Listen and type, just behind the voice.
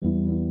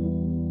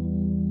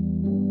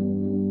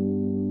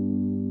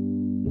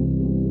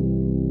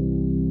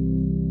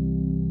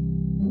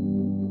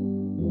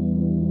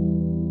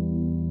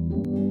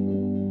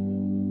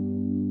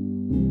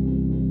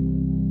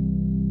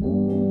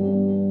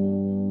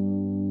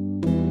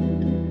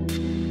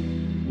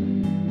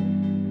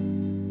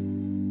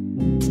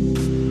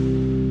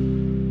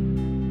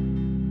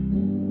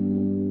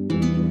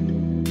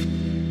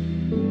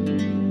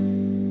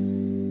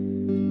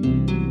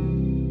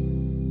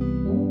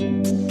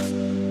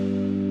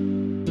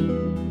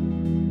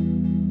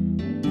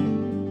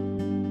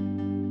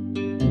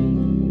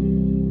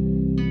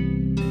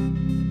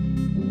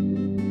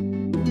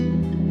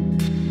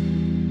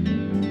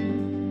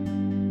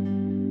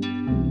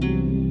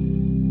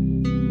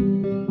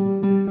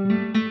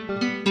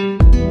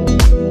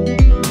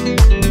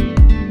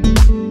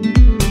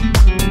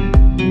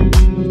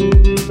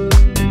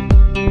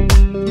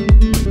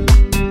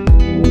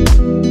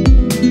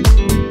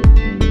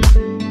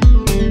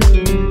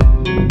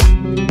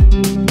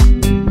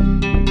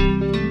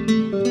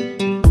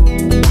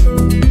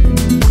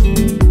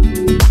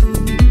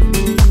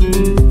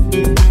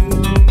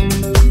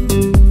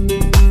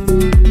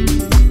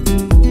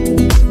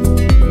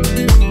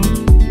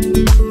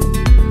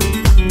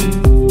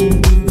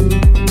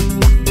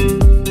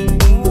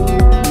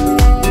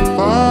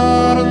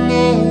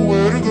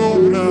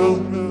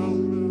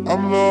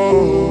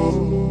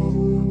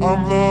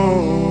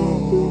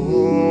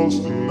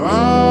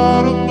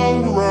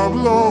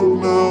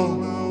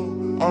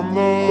I'm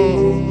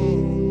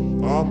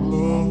lost, I'm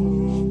lost.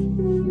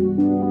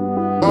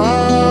 I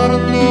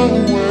don't know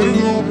where to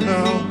go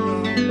now.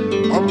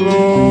 I'm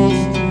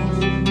lost,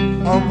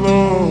 I'm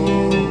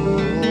lost.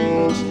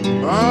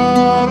 I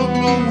don't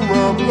know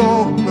where I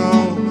belong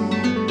now.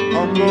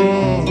 I'm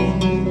lost,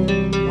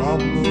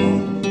 I'm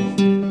lost.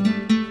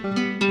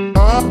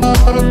 I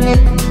don't know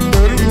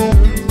where to go.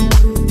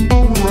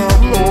 Where I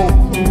belong.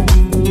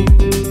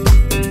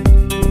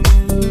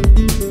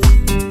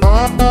 I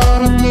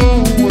don't know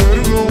where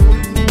to go.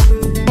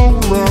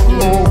 Where I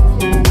belong.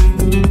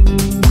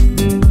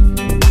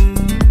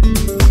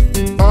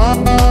 I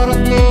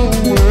don't know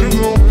where to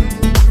go.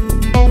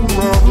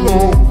 Where I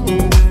belong.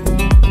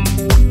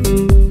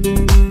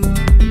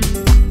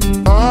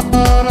 I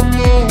don't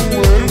know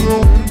where to go.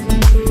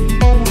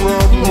 Where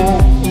I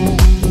belong.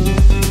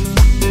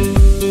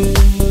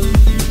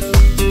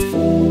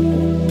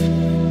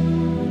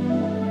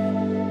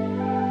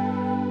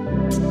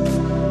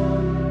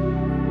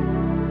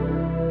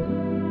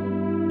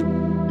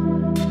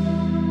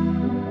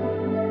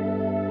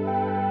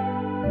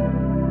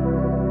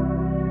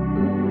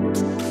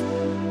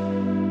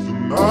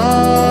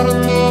 I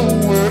don't know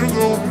where to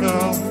go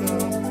now.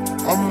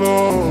 I'm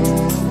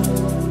lost,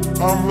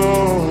 I'm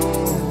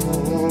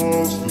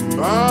lost. And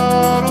I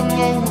don't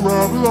know where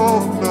I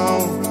belong now.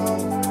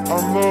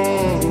 I'm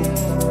lost,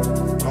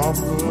 I'm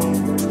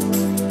lost.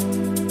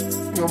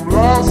 I'm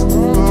lost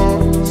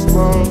in this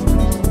love.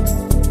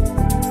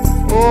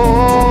 Oh,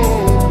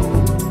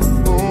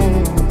 oh,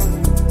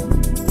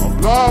 I'm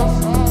lost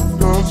in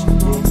this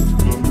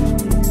love.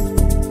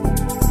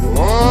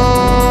 Oh.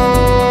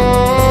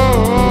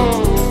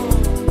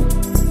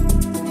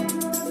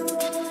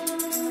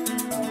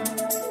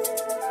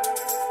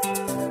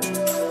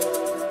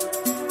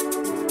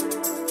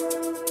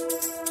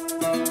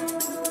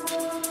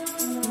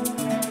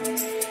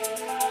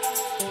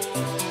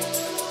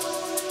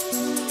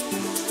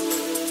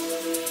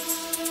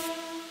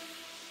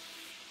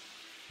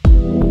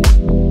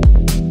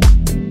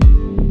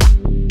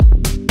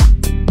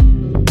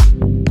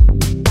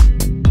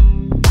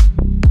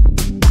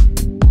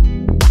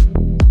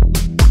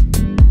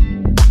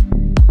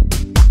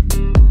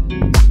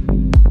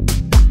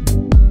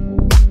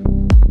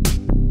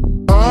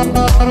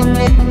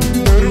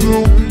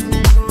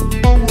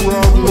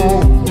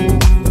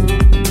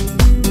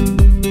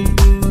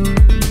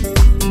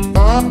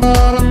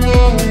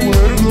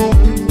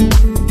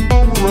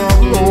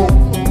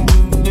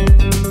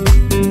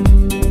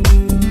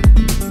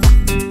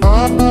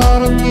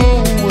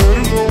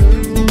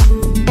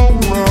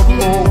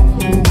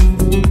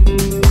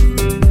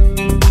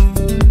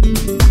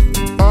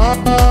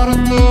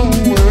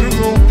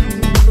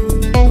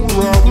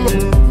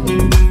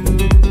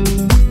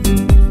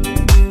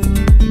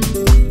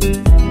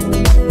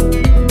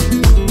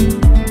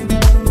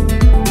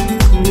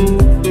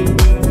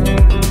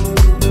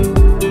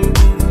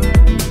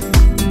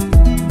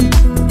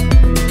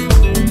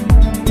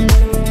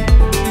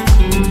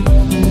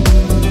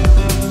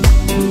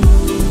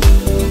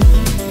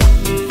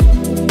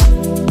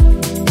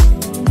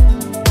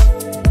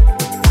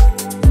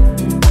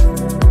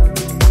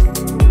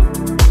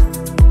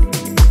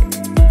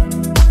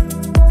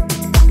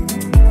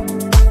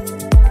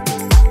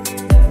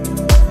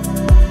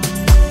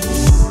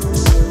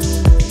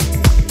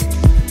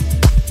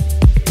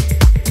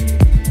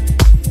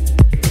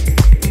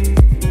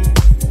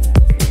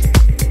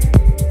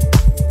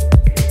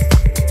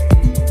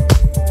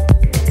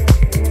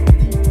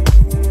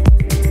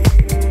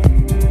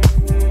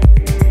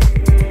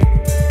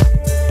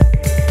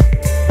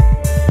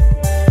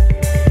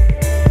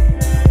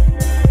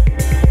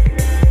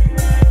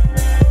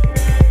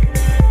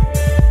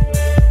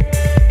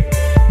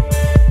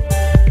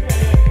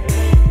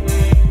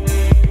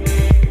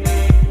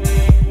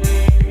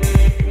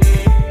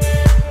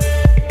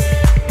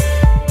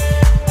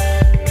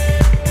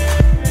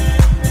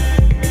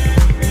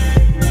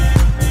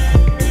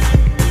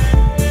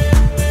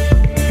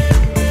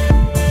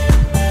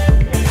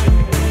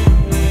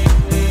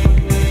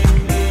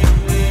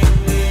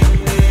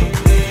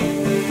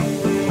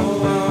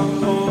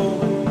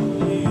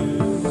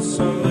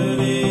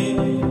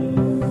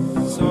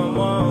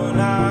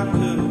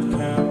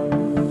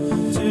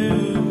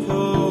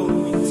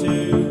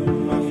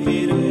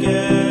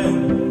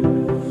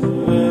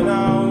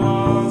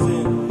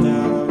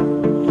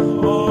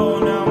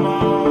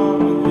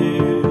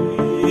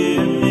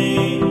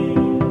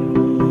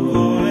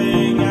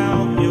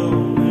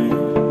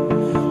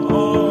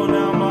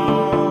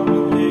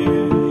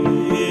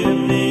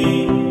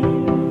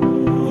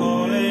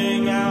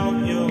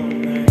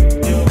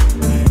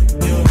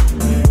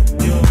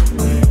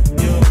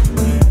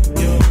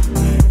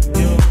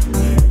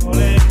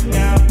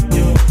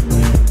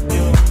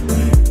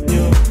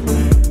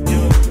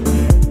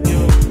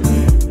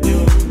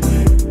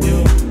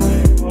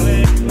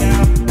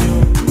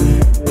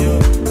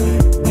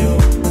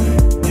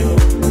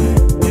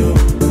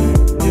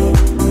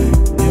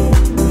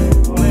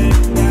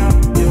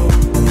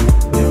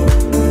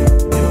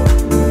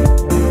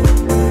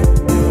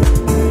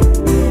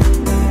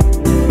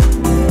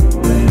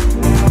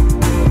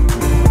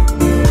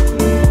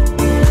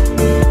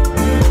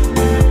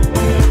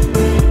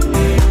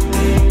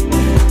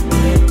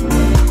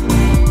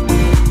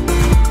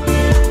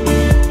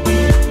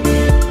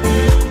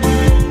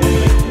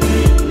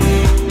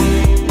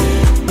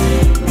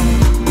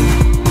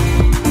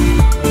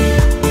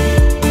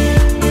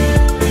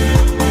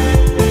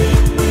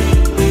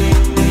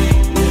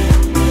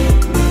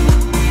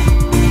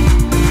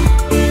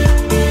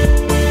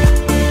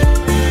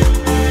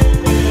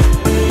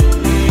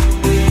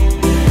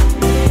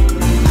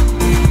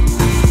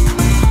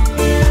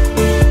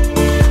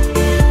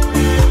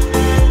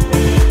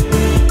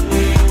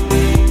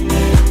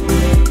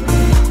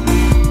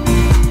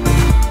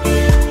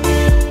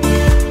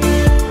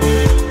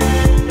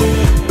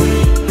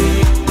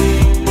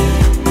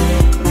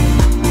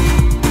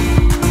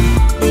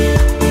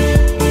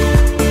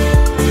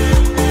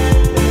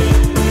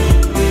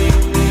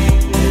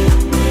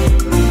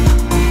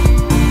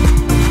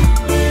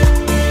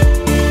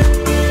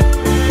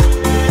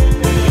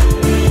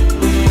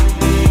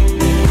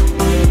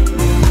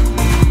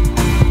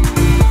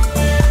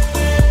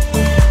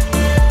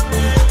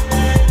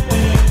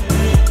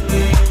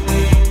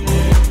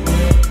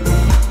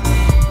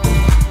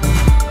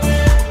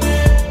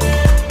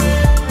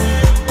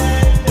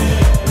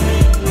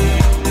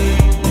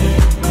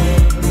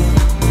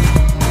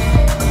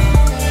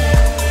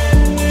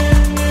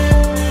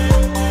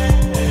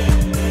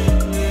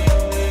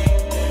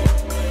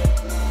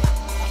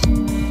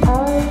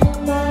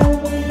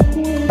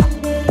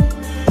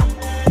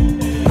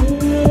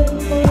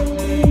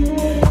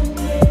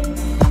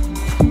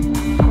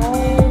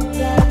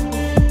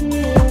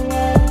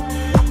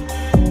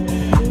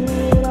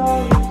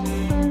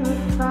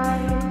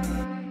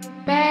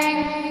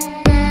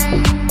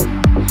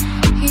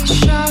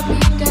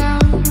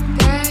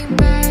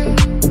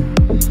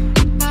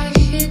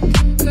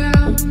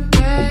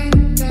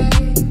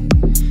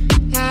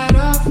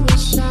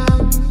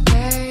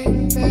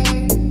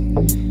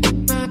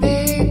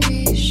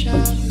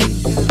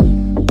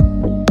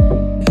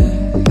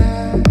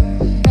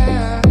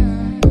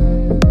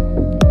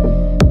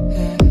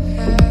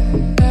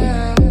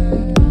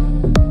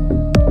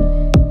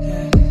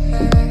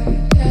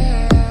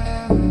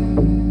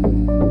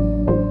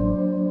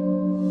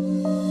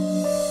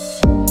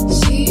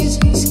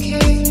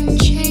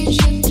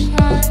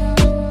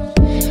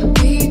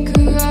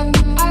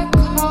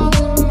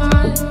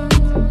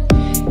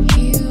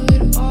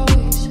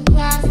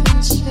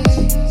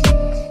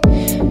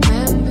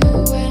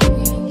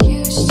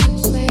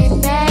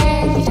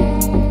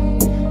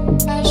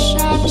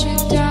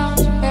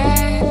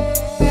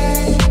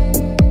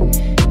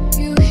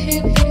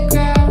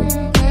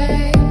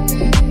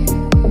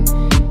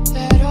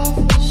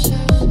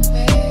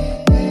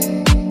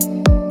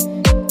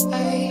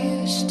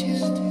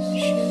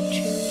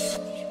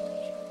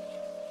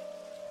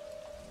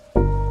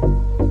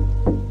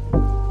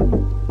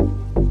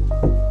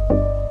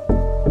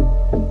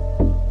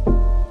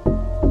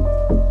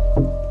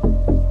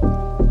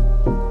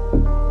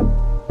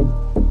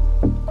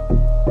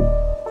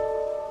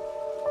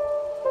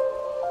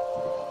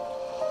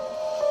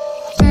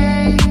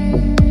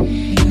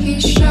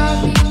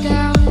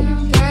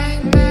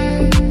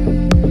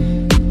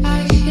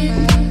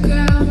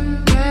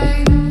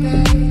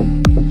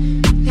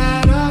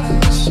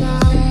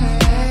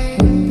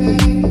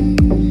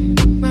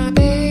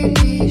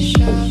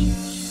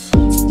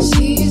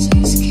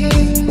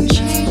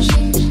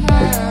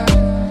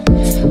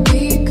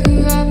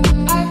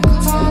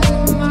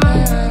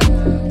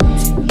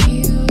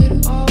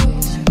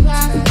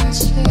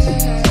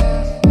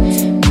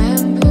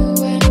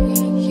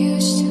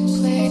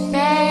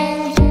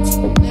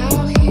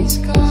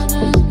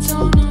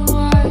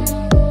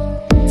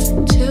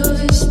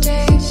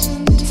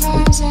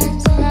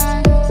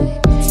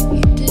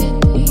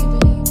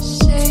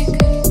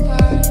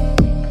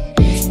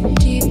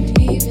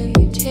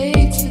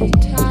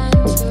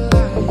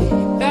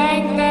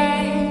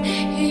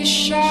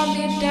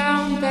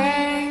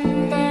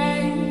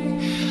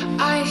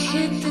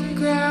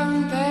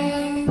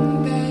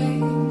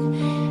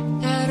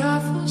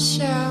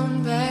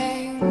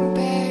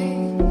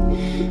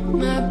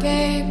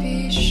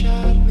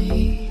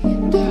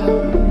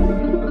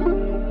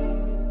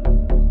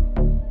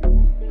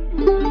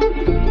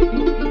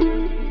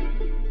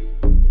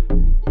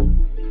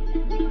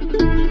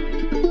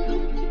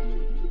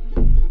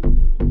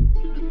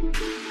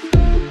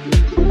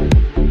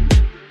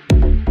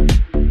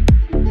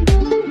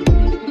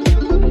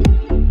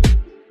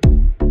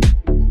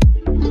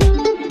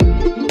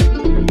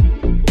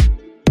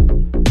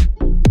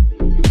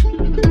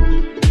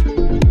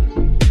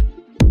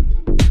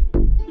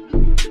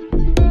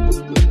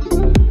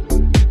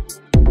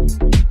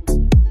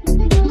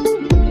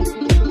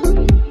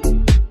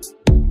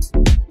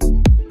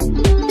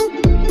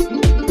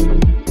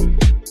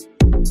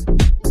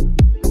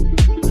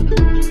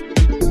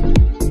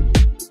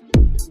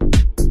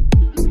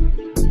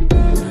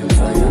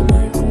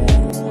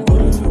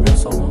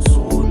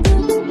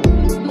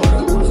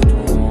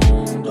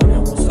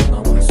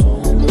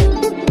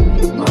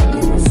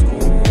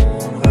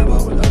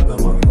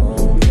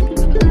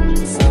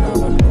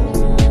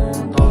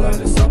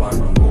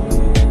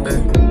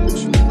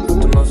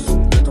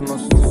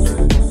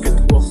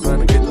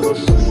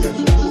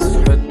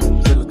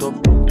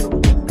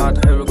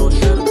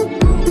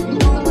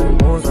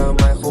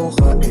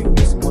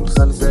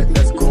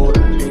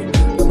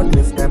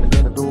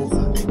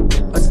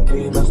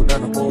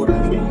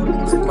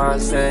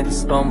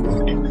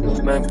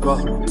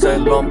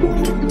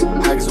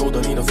 لمبة حاجز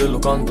اوضه لينا في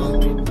اللوكاندا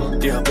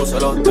دي هتبص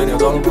على الدنيا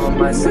ضلمة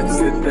مع الست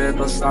ستات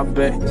بس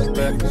عباقي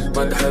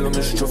ما انت حلو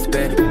مش تشوف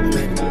تاني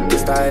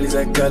مستعالي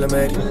زي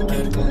الكلاماري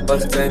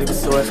بس تاني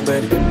بس واخد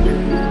بالي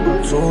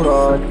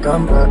صورة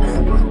جامدة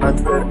عند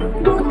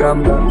فرقة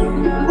جامدة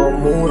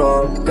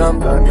أمورة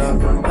جامدة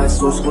عايز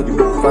صوص خدي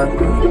بفن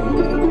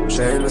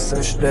شايل بس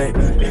مش ضايق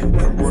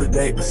أموري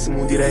ضايق بس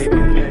مودي رايق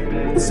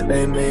بس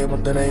نايم ليه ما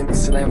انت نايم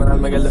بس دايما على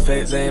المجلة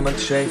فايق زي ما انت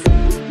شايف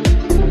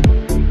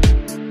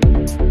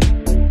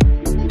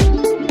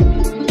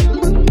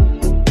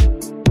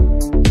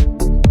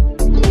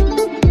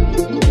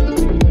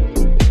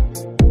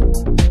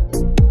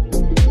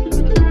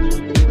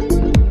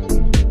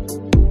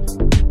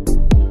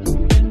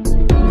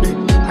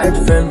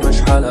فيلم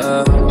مش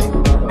حلقة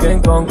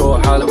كينج كونج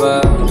جوه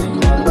حلبة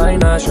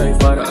باينة شايف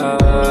فرقة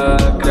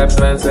كلاب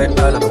شوية زي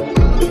قلبة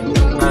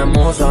معايا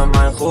موزة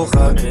معايا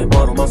خوخة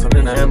بارو مصر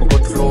من أيام ما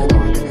كنت في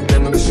روما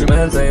لما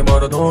بالشمال زي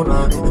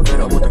مارادونا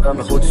فرقة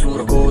متكاملة خدي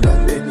صورة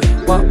كودا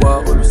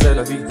واقوى أقوله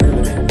سيلا في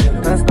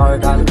ناس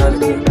ضايت على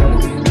تلاتين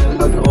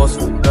قبل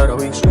وصف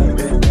دراويش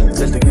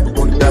نزلت أجيب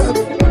الجون الدهبي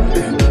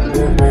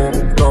بوم بوم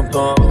طم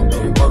طم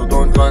بارو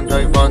دون فان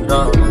زي فان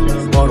دام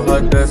بارو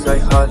هداس زي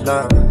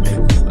حلا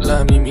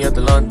لا ميمي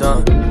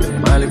اتلانتا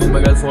معالي في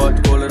المجال في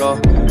وقت كل راح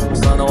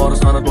بس انا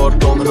وارث انا دور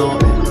دومينو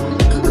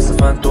لسه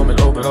فانتوم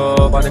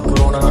الاوبرا بعد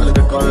الكورونا هقلب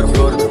القاهرة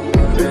فلوريدا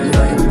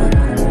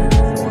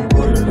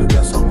كل اللي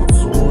بيحصل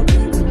مبسوطي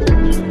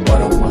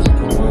وانا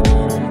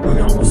مخدوم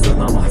دنيا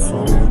وسطنا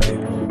محصوطي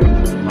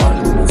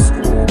عقلي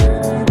مسكون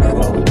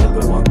ابقى والقلب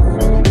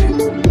مجنون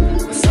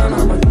بس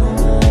انا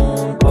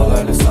مجنون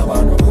طالع لسه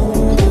بعد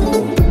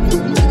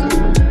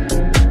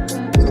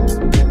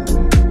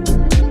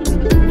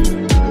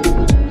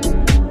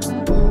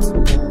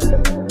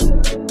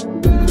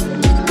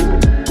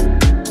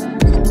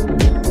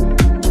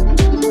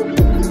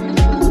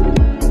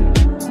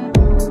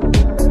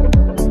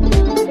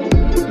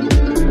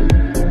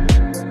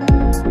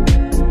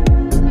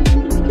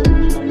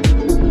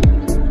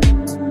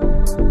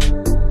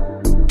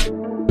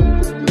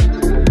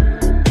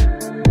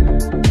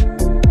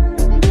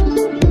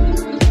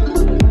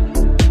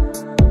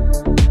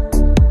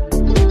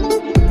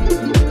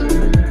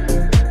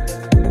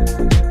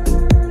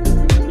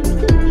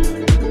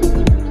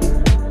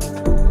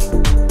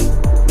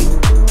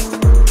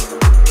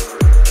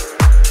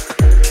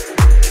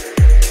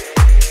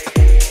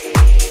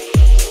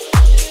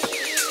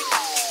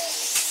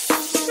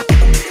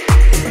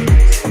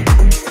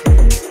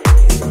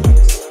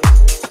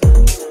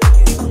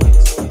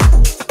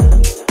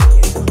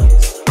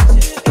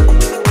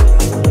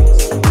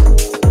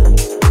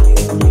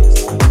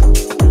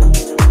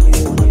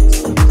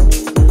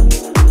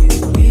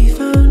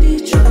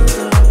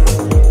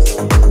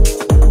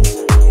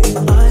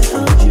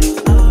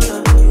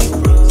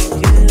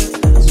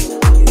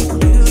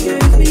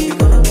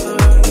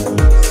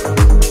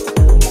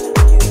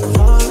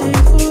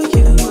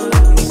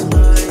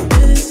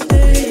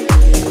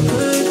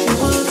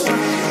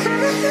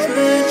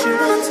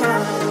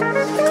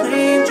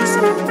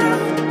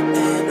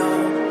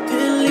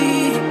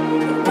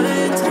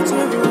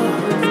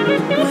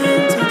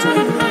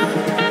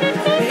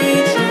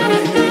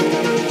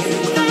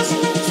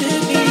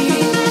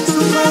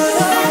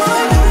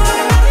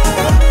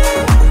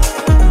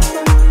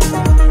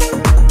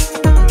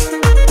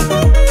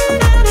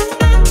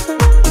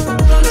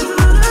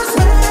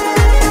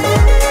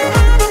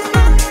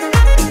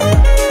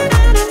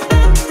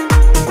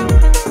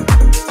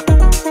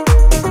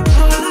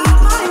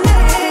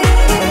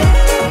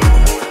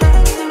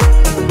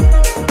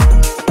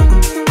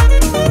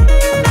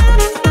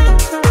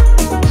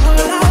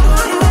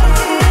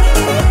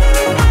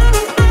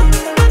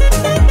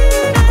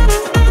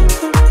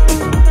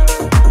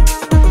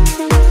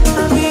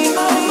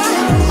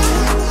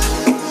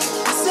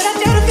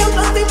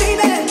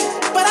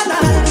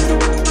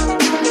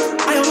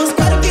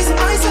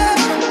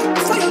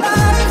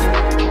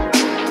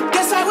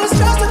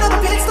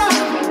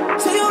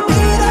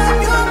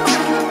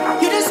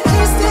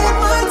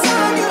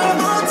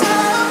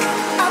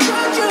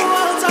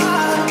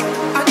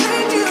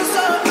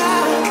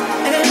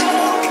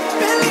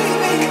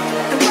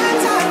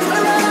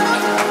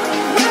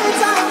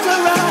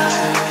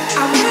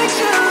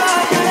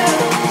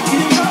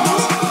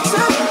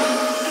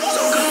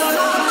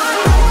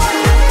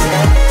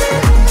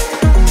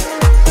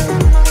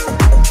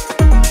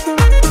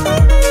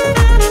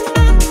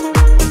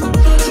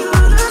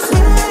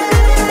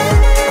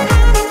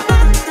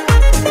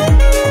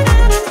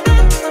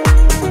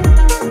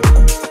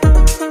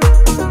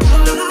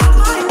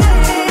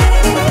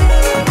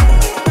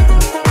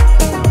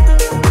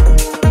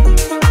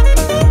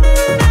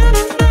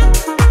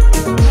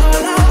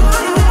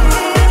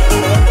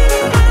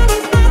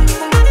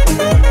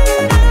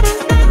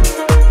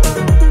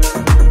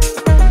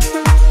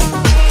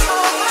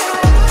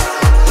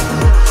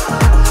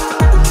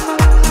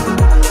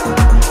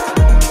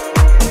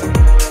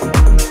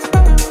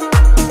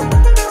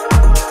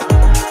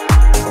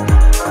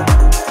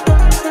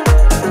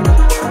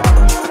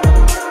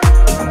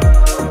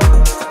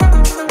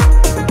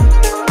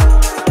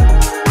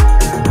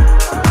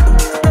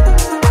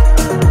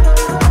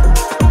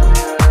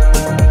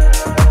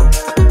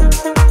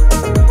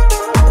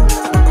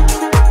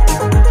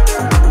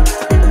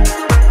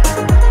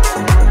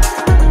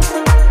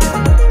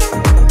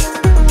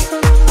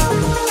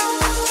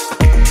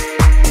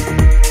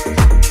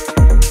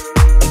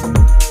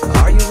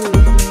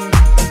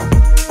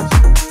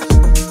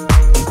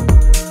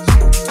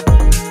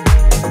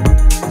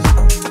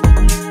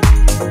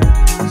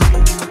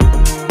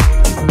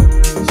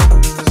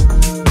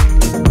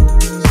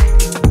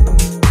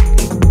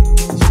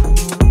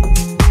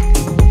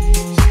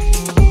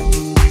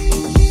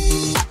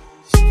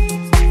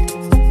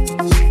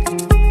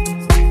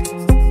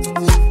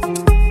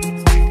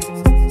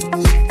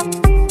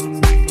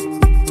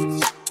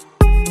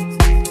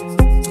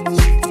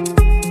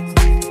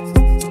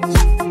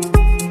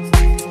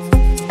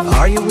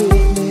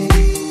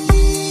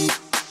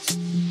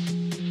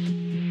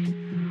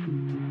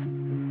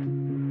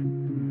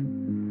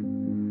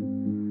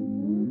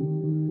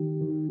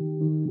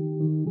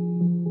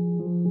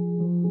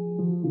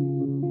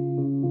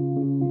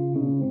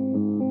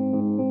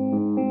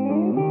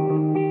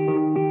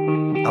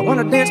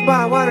dance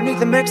by water beneath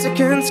the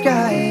Mexican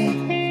sky.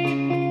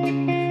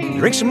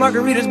 Drink some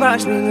margaritas by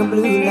swinging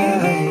blue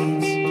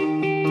lights.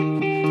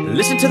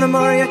 Listen to the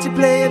mariachi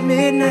play at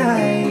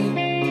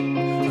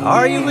midnight.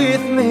 Are you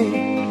with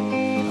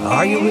me?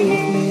 Are you with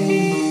me?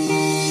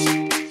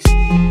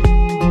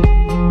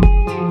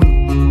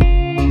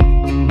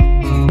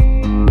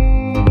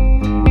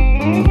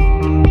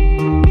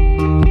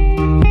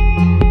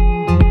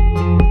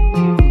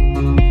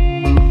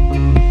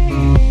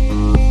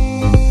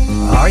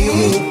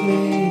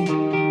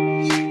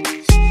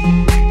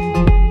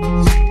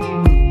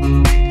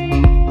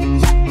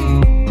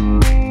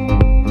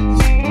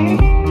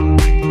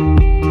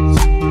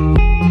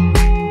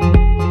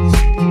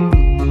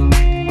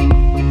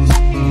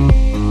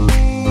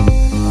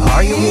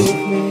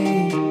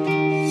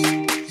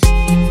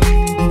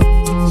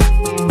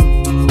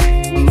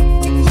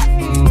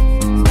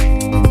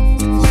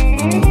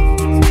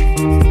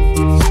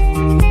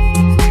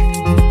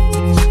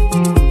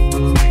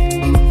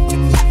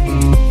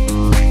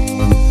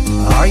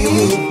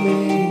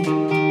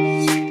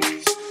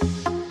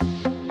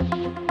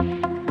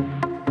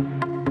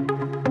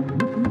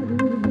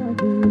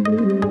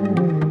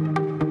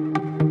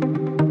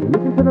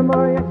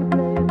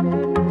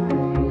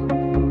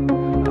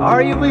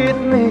 Are you with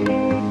me?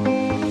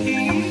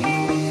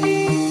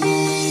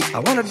 I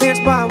wanna dance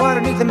by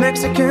water beneath the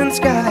Mexican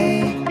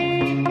sky.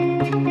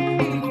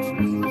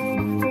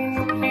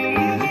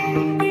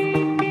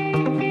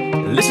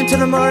 Listen to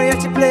the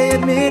mariachi play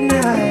at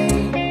midnight.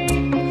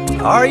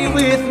 Are you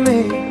with me?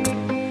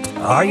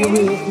 Are you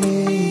with me?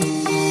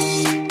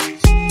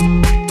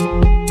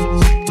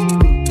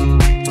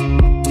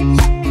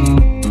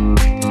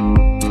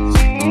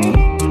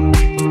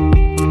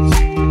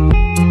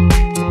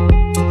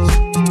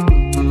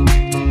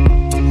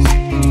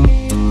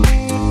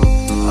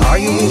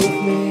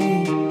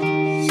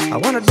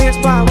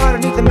 By water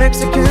beneath the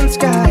Mexican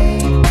sky.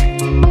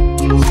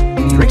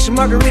 Drink some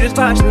margaritas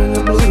by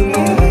swinging blue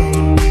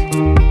lights.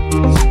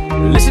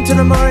 Listen to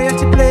the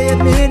mariachi play at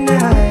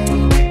midnight.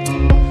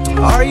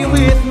 Are you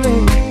with me?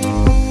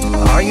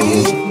 Are you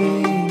with me?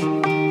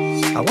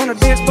 I wanna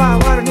dance by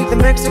water beneath the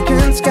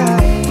Mexican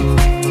sky.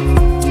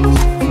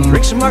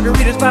 Drink some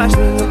margaritas by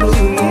swinging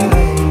blue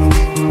lights.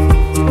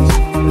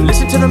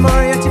 Listen to the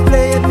mariachi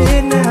play at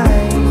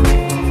midnight.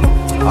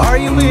 Are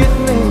you with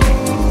me?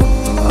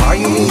 Are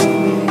you with me?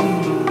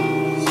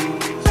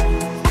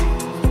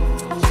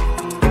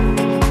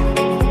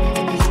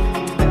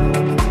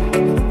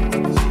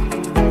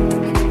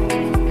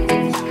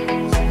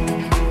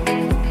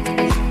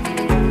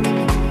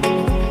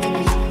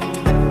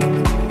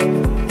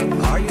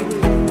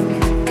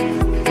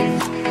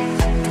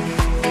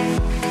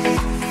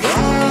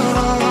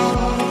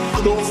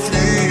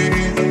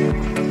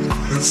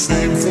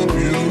 Same from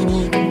you,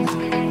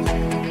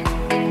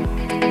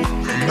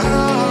 and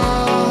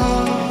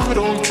I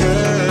don't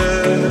care.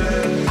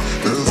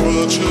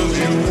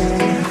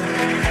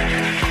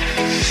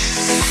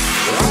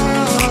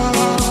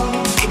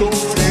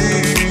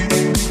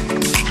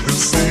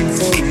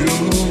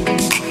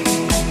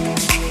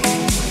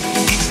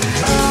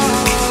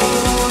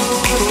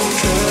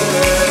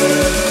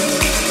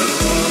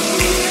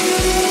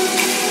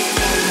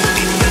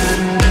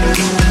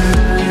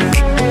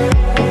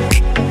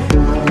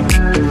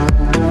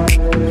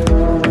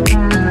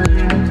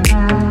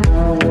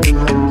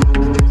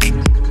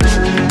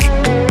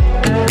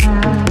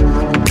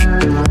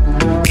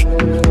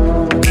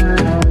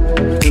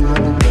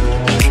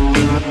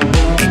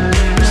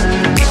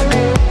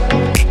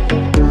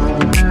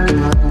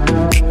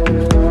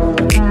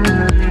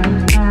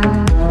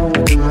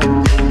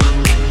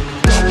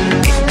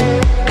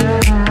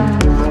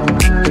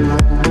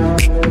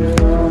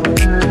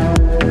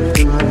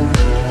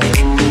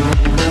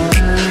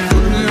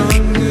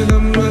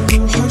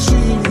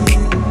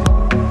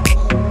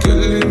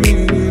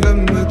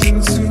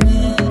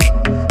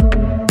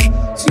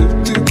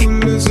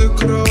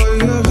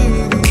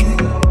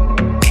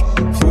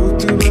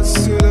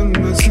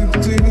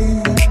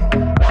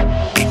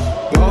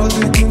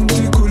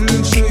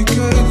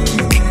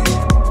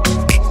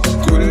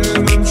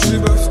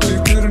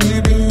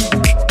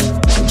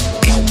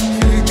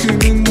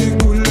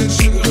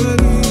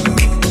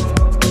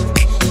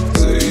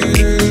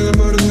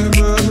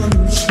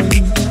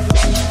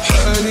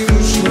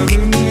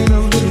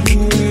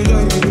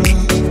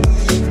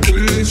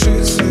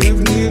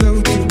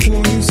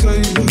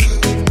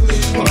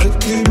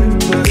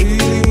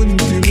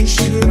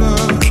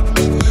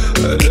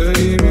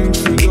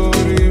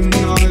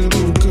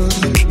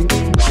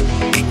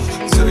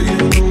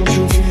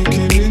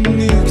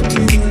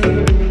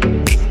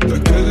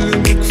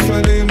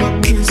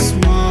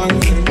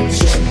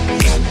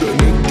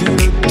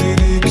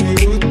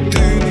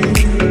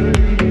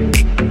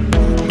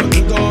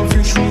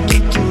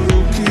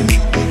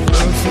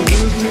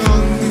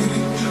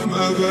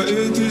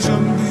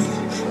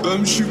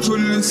 بمشي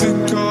كل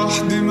سكة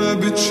وحدي ما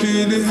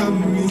بتشيلي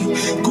همي.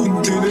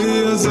 كنت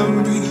ليا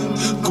ذنبي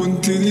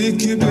كنت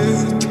ليكي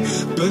بيت،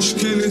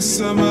 بشكي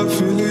للسما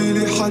في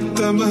ليلي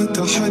حتى ما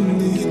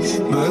تحني.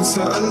 ما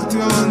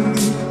سألتي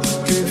عني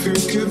كيفي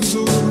وكيف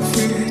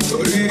ظروفي،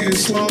 طريقي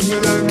صعب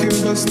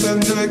لكن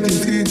بستناكي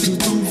تيجي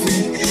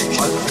تطوفي.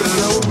 حتى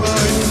لو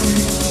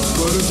بعدتي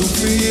برضو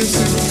في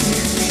سكتي،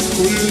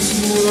 كل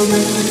اسبوع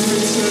منك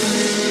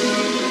بتسلي.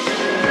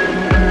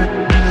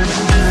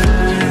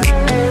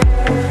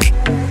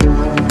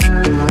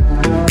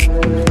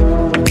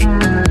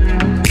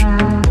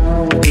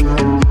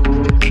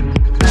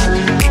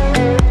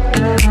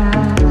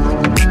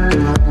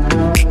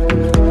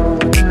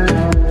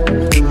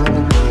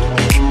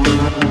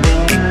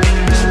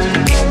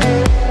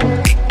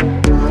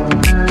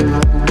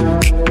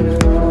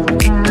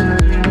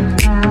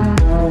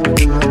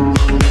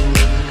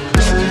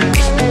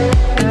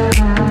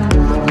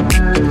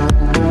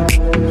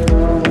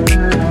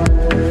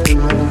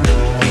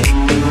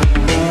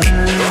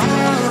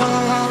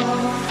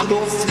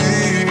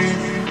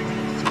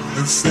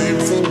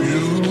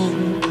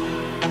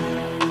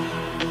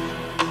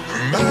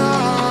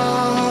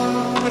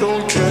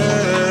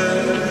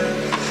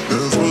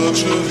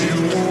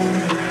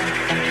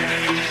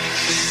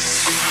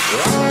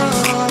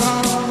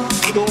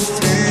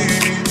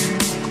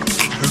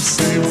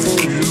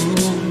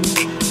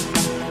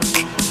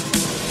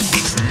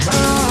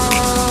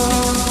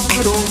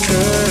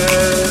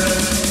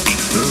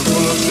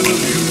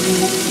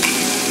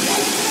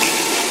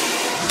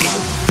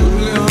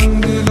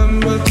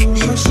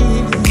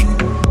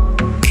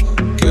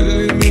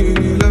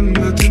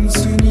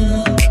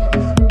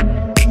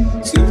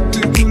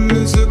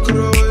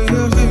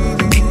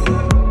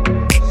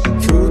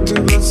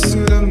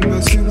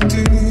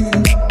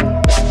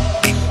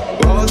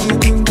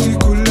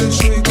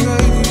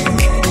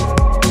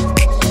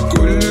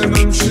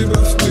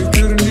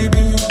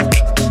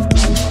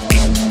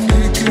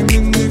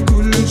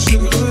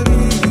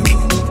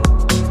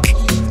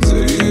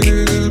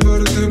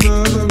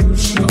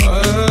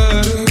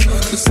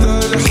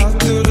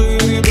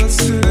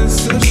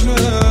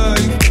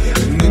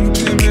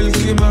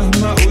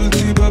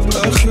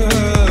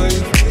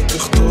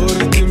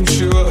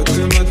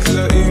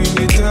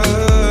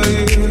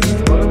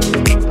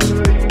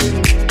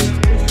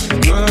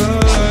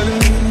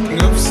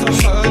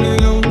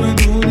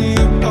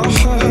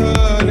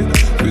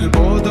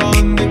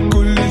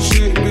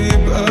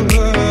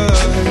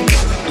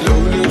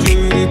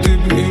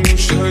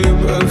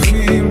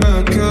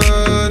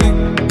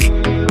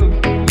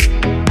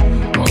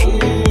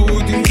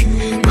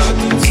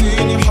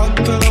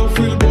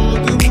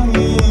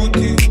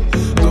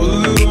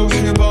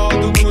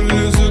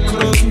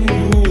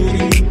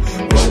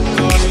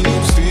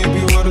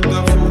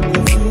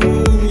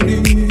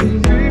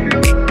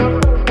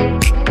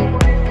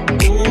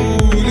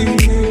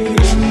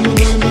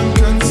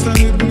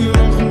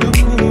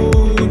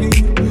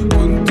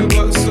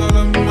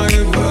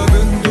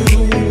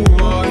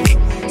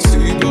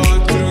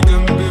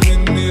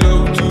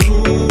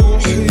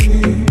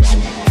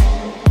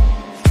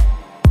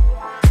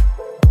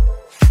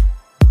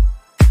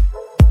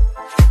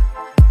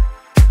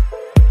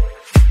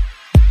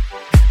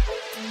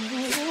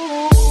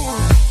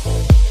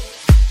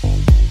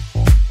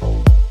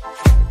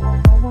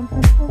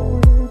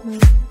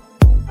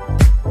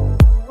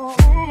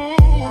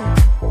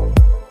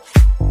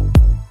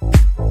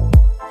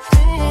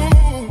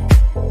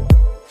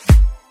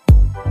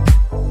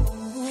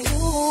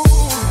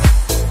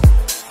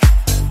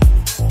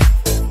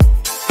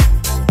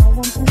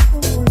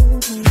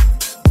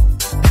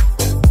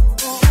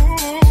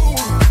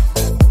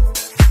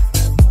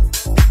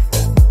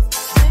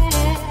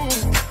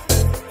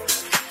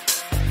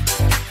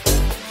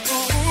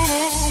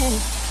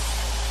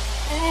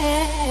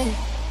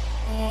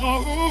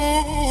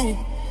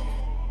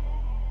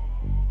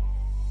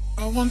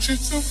 want you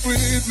to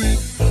breathe me.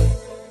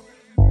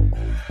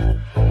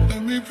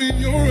 Let me be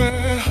your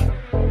air.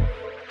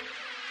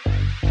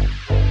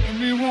 Let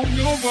me warm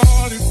your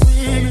body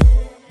freely.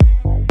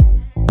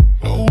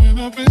 No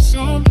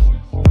inhibition,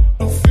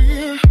 no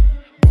fear.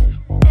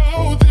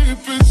 How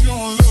deep is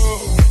your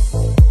love?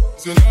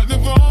 Till I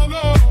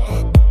nirvana,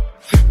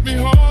 hit me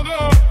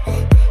harder.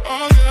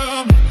 I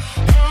am.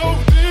 How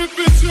deep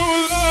is your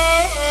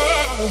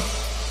love?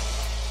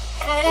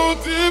 How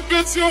deep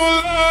is your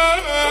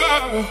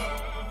love?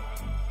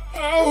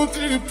 How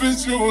deep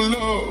is your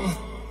love?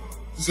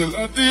 Is it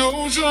like the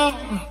ocean?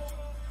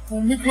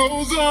 Pull me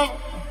closer.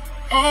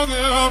 I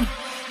am.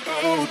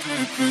 How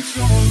deep is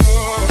your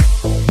love?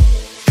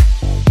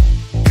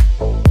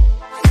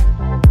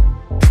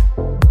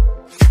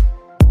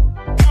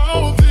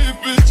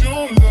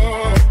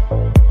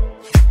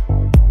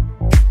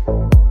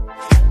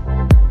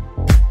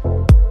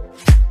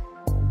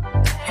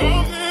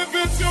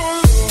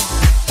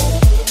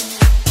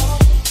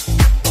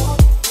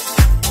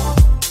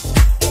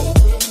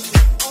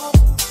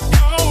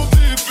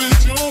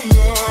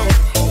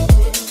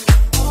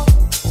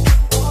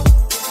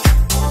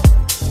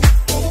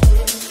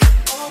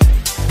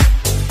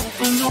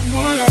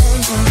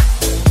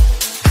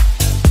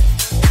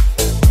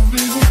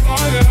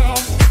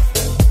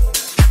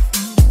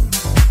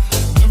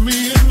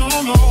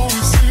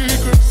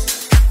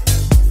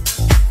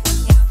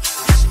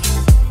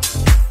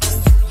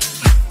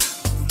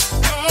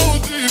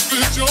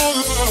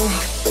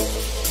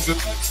 What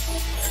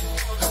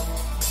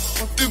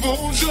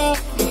devotion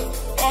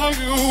are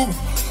you?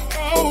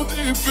 How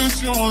deep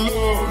is your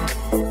love?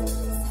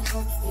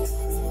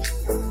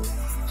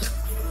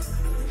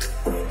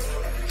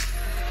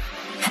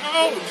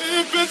 How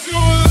deep is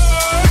your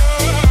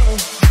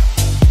love?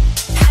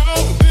 How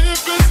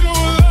deep is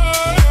your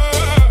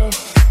love?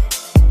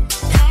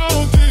 How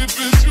deep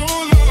is your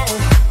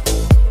love?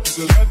 Is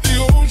it like the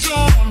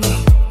ocean?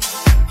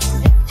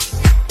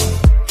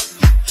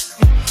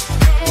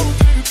 How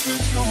deep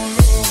is your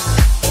love?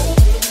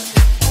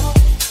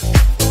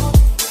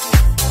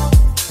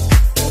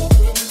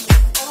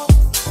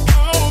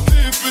 How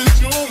deep is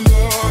your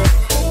love?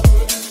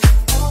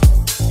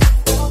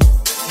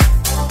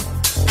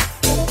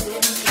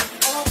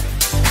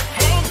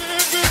 How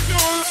deep is your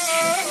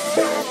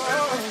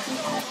love?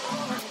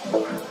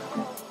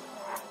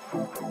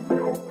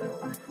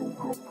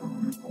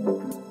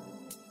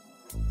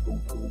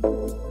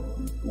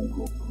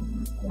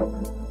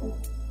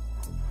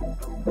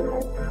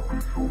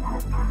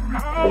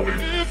 How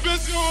deep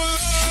is your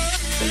love?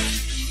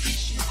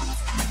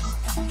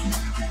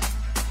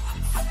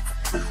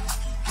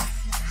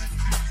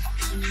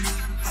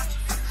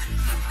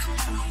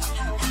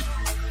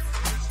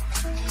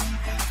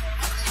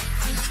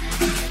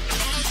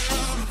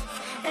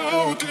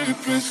 How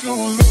deep is your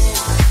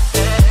love?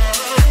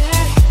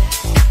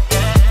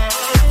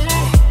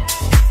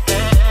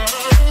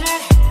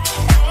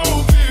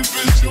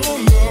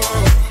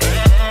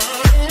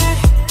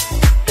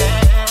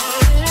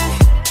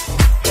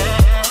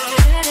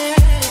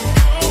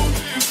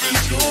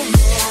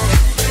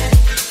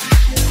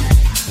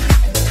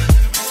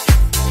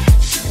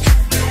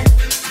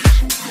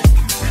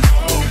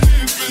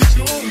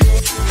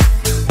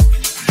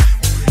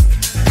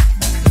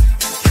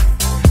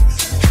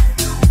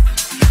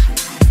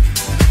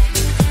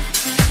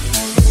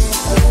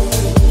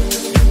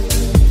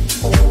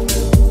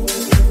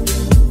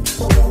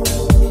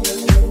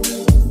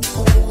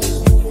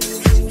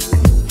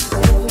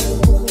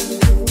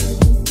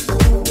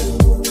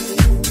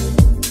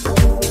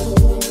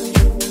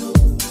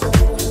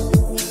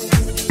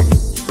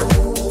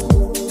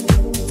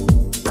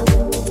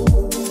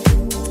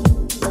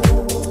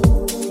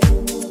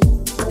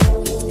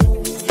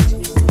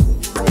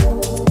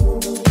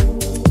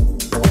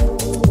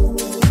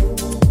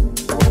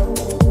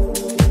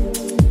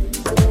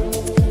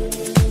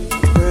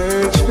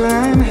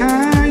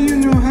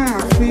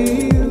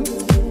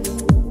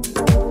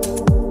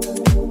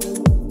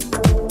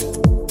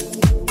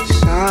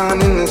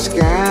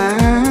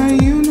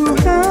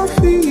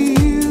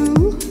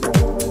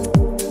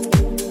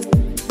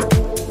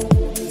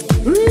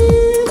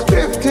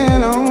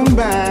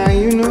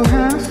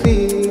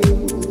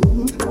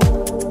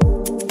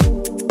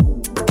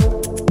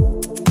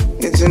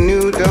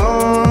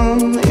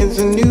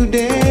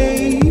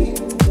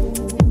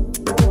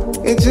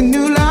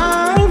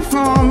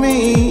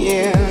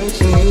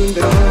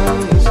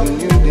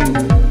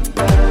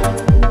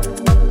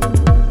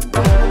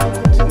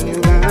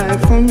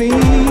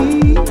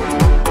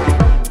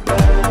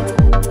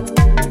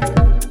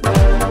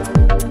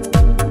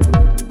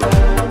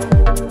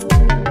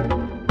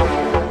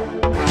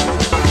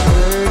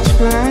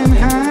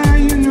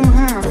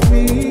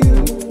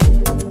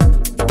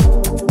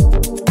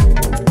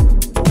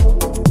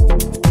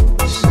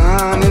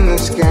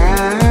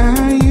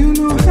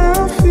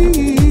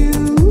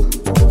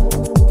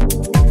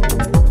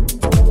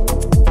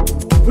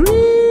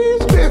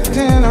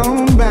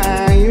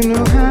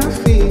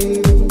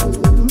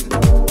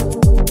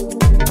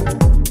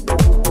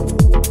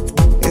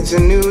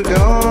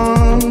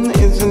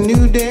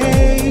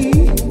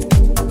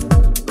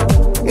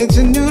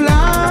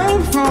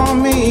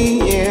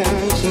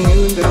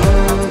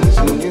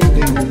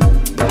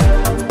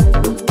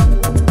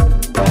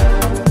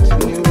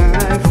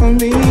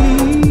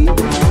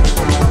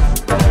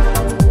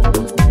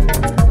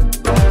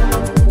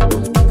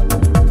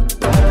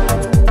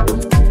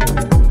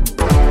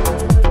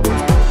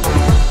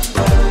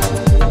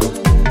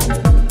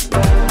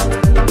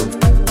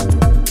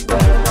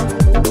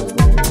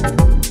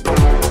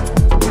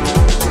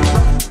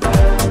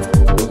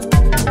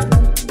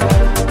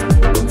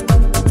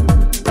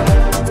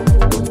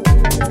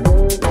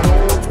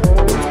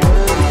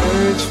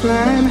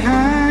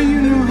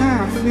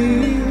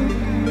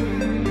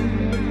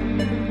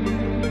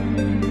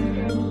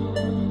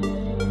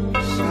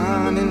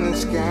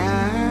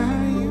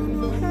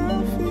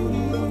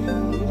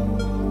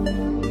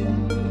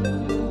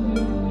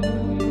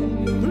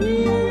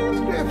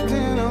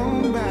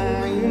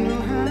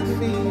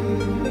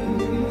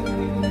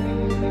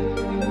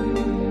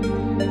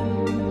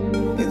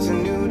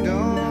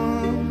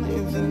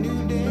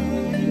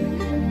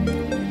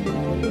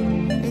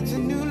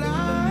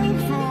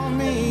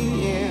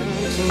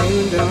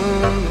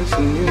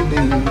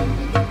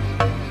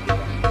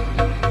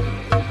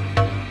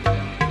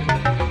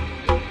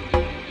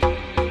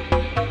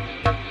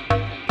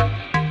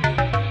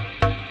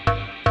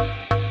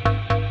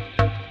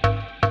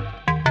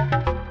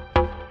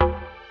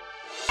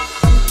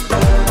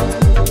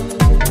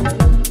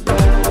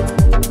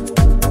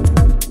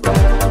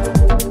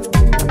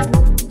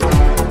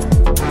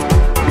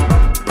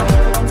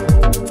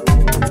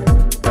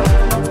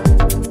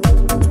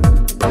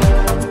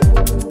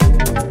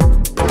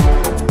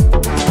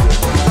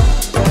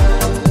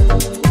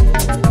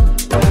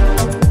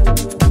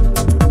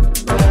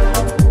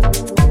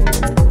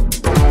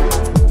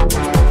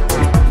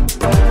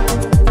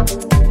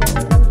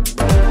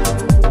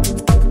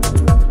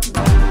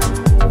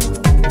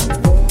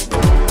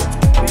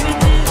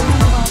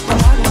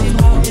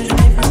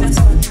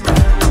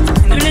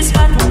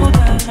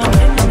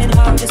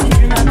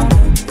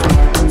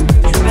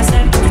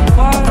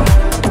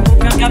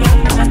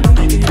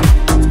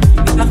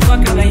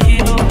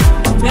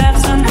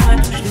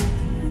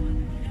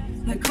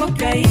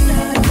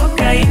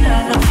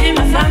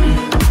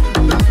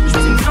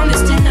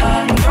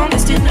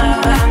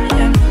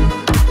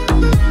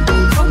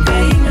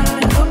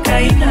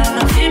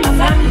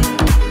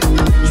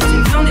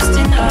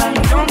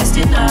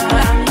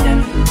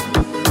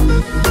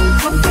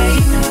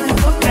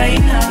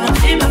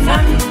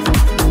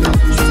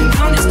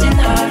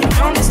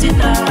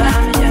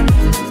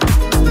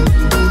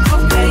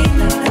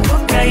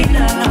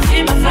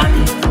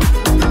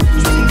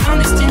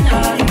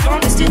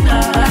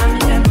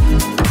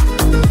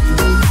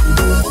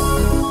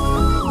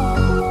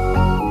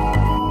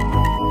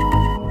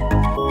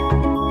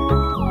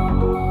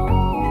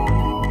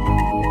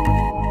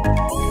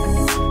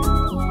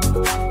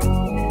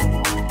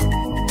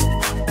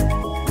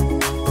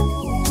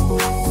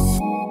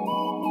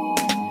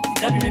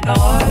 vu mes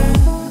paroles.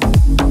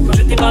 Quand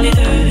je t'ai parlé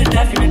d'eux,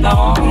 t'as vu mes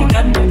parents, on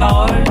garde mes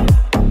paroles.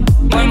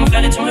 Moi et mon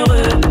frère étions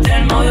heureux,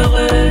 tellement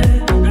heureux.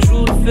 Un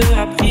jour le feu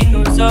a pris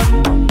nos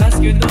hommes, parce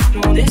que d'autres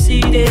l'ont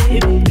décidé.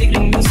 Des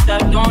gringos nous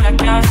tapent dans la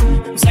cage,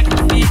 on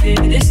sacrifie des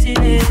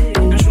destinées.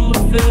 Un jour le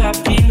feu a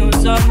pris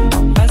nos hommes,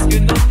 parce que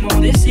d'autres l'ont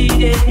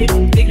décidé.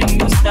 Des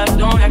gringos nous tapent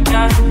dans la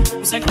cage,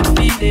 on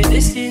sacrifie des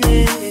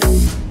destinées.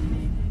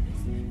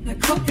 La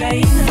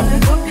cocaïne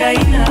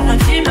a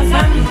pris ma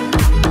famille.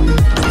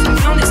 Je suis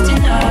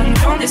une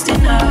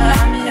clandestine à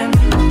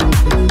Miami.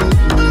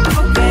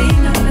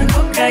 La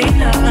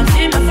cocaïne a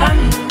pris ma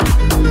famille.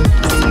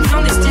 Je suis une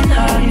clandestine à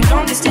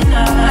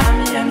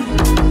Miami.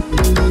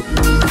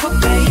 La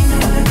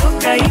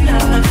cocaïne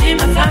a pris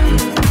ma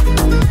famille.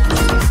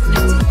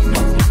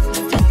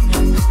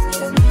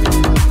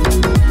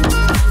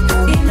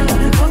 La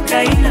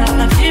cocaïne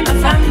a pris ma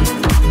famille.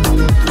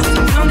 Je suis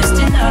une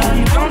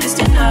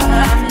clandestine à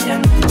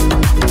Miami.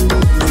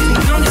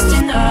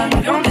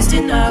 Une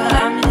clandestine à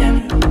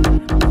Miami.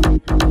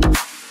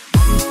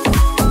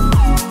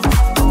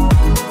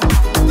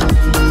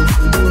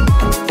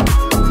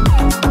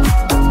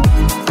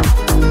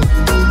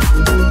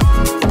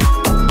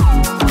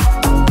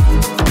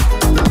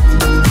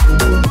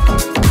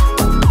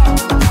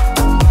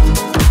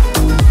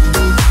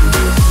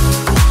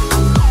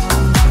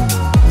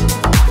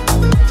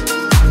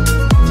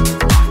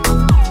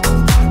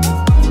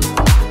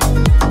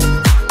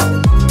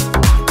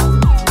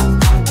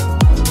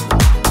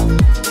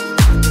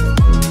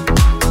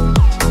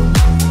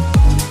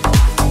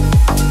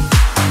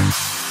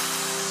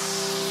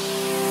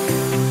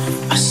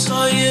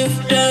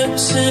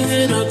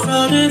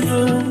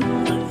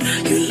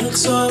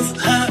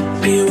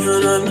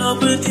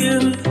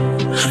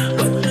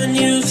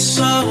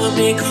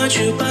 Caught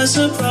you by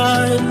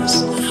surprise.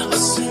 A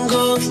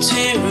single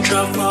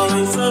teardrop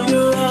falling from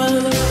your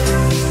eye.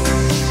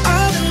 I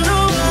don't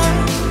know why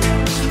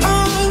I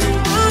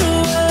run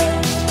away.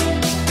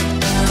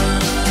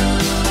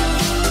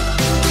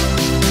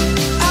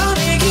 I'll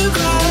make you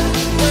cry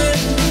when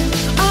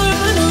I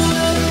run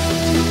away.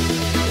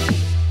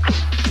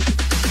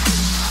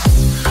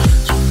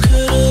 You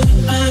could have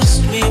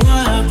asked me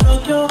why I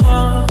broke your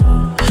heart.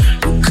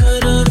 You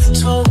could have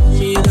told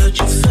me that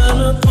you fell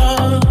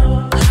apart.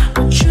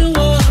 You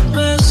walked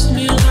past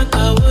me like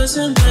I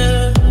wasn't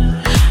there,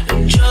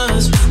 and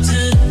just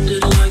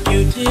pretended like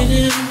you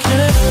didn't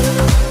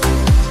care.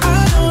 I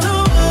don't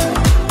know why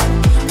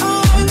I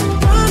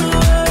run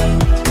away.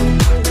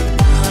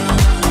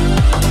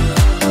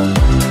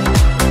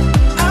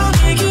 I'll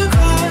make you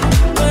cry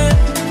when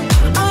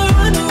I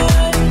run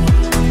away.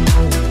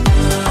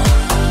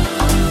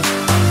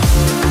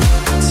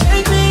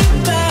 Take me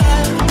back.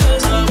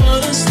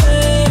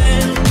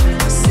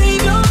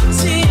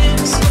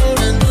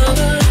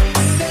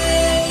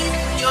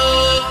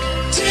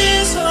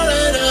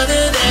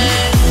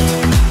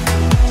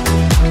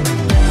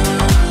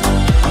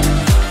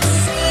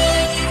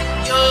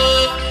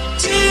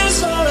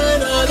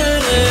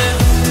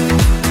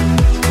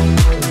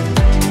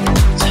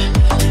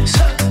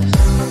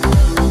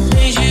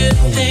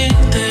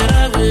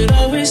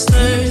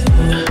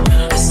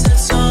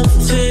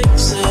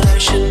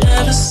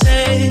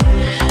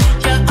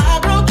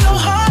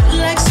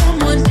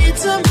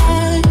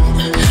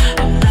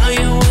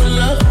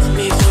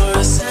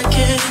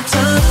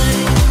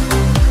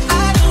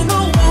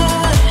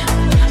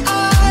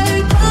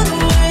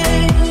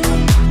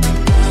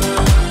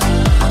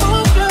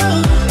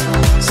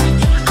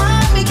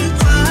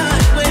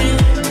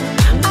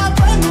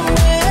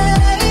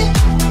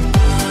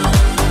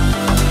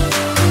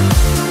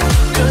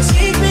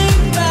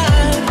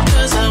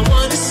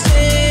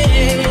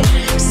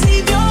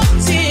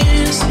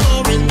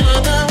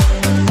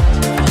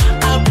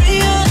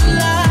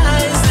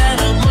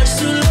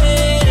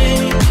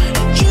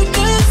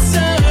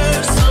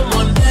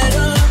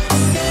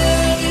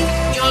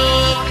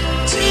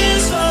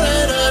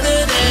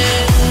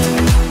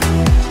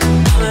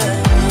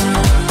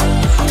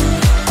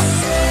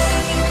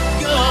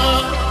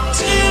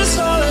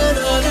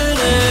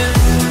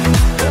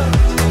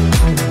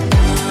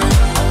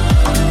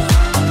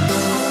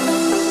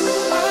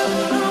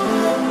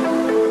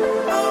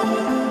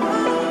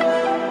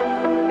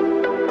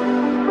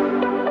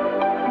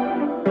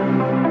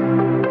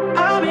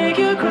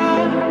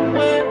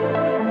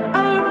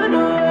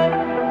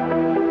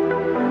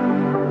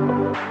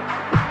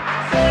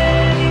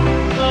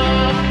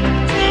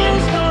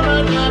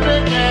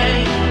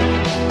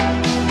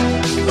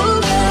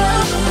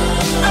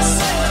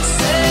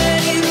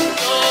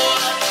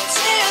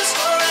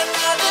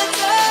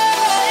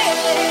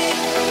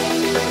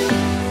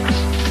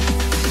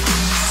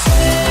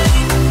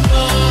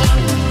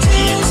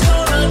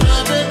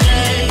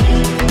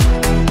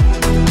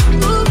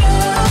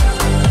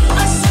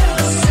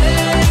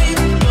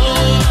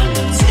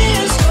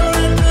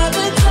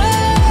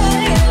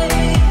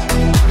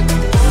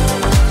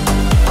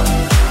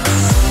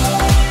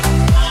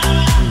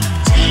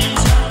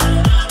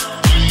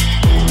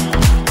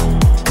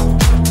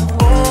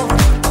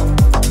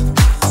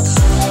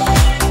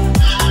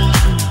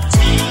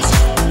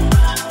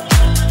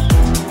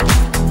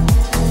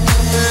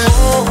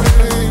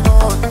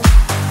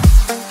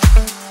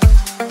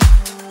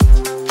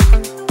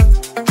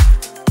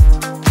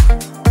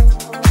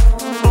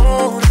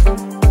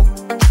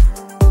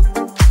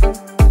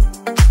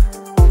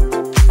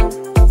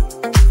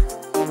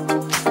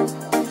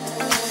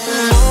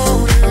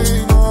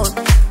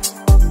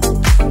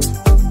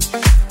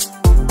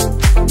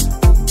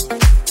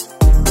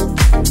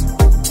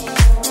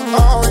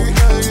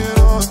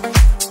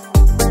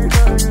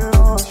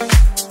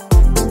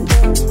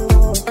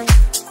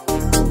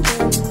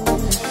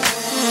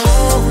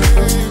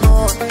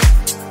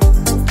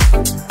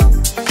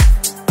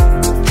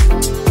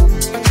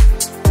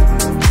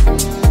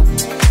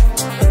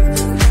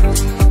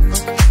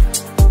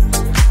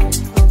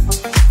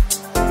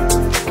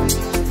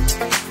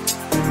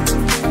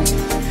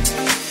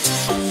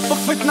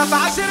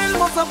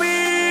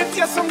 مصابيط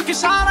يا سمك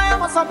شعرة يا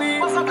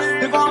مصابيط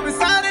تبقى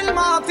بسعر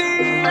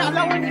المقاطيع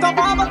لو انت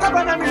بابا طب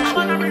انا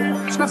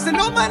مش نفس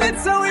اللقمة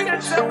نتسوي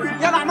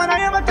يا لحمة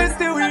يا ما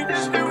تستويش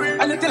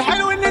قلت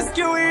الحلو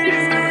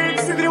النسكوي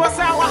صدري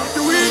واسع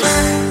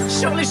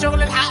واحتوي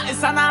شغل الحق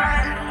سنة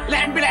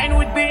لعن بالعين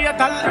ودية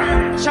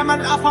طلع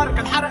شمال أفرق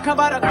الحركة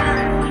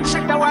بركة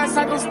شكة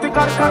واسع دوست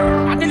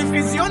كركر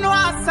عالتلفزيون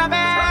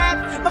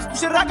وعالثبات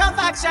مفكوش الرقم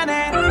في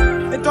أكشنات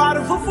انتوا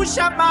عارفوا في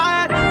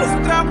الشماعات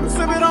اسمترام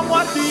صبرا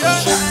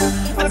مورديات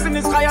أنا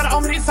سني صغير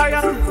عمري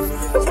قصير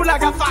طفولة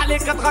جف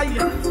عليك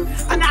اتغير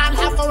أنا على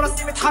الحافة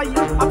وراسي متحير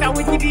قطع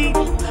ودني بيجي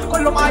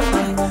كله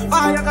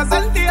مية يا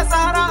غزلتي يا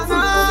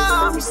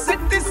سهرانة مش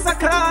ست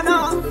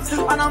السكرانة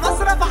أنا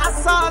مصرف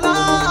حصالة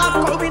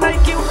أبقعوا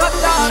نايكي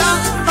وغدارة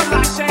طلع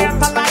الشاية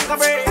طلع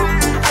الغبية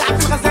ألعب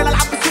في الغزالة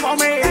ألعب في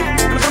 700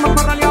 من غير ما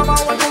اتمرن يابا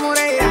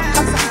والجمهورية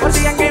 5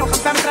 ورديان جاي و5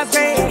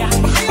 مترزبية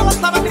بحية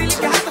واصلة بدري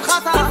لجهات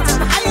الخطر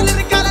بحية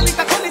للرجالة اللي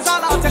تاكل لي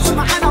زلط تاكل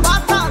معانا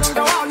بطل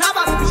وندوقوا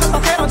نبر مش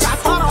التطير ودي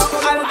عطارة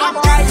ألعب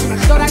جاي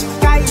دورك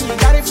جاي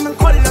جارف من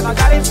كل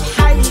مجارف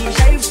حي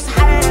شايف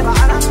سحابة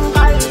أنا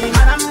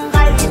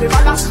مغيب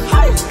ببلغ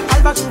حي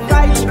قلبك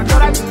جاي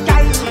دورك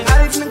جاي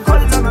جارف من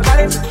كل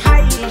مجارف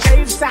حي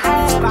شايف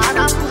سحابة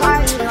أنا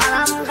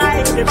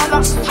مغيب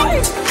ببلغ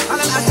حي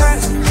على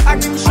الأساس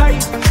أجي مشيل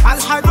على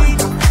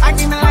الحديدة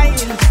أجي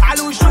مايل على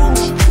الوشوش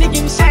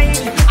نيجي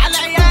نشيل على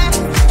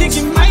العيال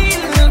تيجي مميل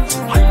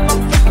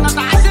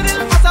نتعاشر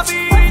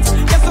المصابيط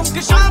يا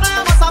سمك شعرة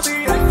يا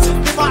مصابيط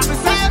تباع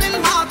بسعر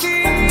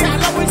المقاطيع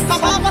لو انت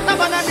بابا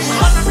طب انا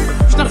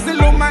مش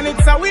نغسلهم ما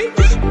نتساويش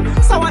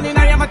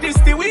صوانينا يا ما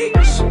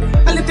تستويش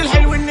قلت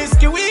الحلو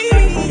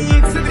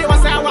النسكويك صدري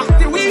واسع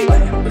واحتوي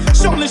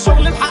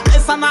شغل الحق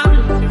صنع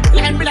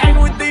العين بالعين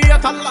ودية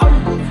طلع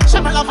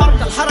شمال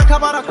أفرق الحركة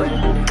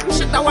بركة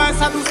مش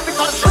الدواسة دوست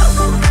كركر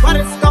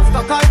وارث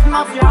كفتة طايب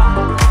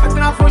مافيا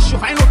فتنا في وشه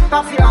في عينه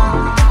الطافية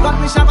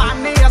ضرب شبع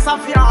النية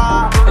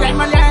صافية العين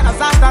مليانة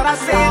زهدة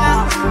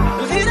راسينا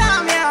الغيرة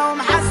عمياء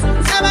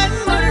ومحسن زمن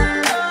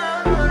مر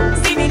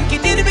سنين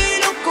كتير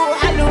بيلوكوا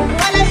حلهم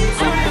ولا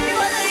يسر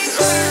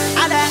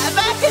على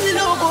قفاك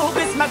اللوجو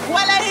باسمك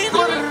ولا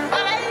يغر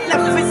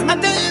نفس ما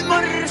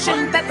تأمرش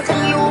انت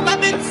تخل وما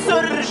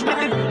بتسرش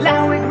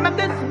بتتلهوج ما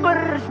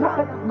بتصبرش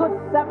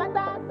جثة ما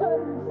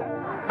تعصرش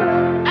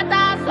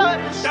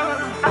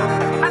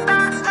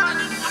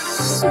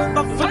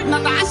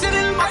بفضنا تعاشر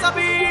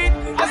المصابيط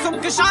يا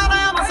سمك شعرة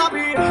يا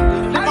مصابيح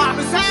نباع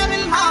بسعر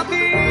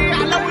المقاطيع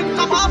لو انت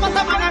بابا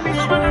طب انا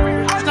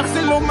مش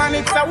نغسلهم ما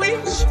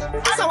نتساويش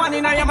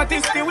صوانينا يا ما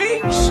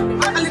تستويش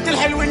قلت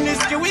الحلو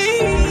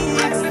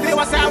النسكويك صدري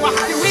واسع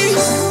واحتوي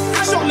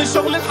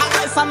شغل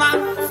الحق صنع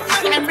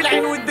العين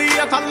بالعين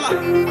ودية طلع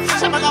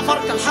شمال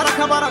أفرق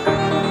الحركة بركة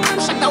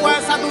مش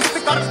الدواسة دوست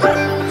كركر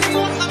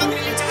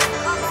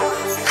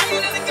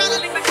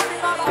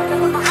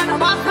أنا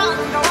بطل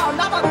ندوقوا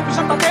نبر مش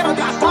التطيرة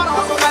دي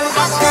عطارة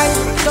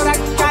دورك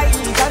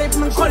جاي جارف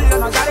من كل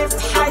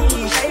مجارف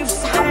حي شايف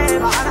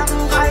سحابة أنا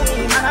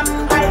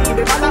مغيب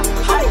ببلغ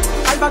حي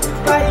قلبك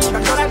جاي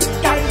دورك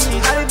جاي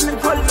جارف من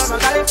كل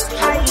مجارف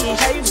حي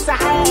شايف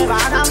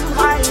سحابة أنا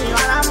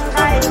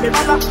مغيب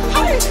ببلغ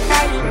حي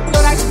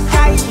دورك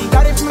جاي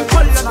جارف من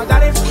كل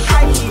مجارف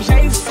حي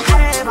شايف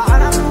سحابة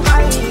أنا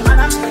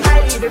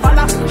مغيب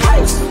ببلغ حي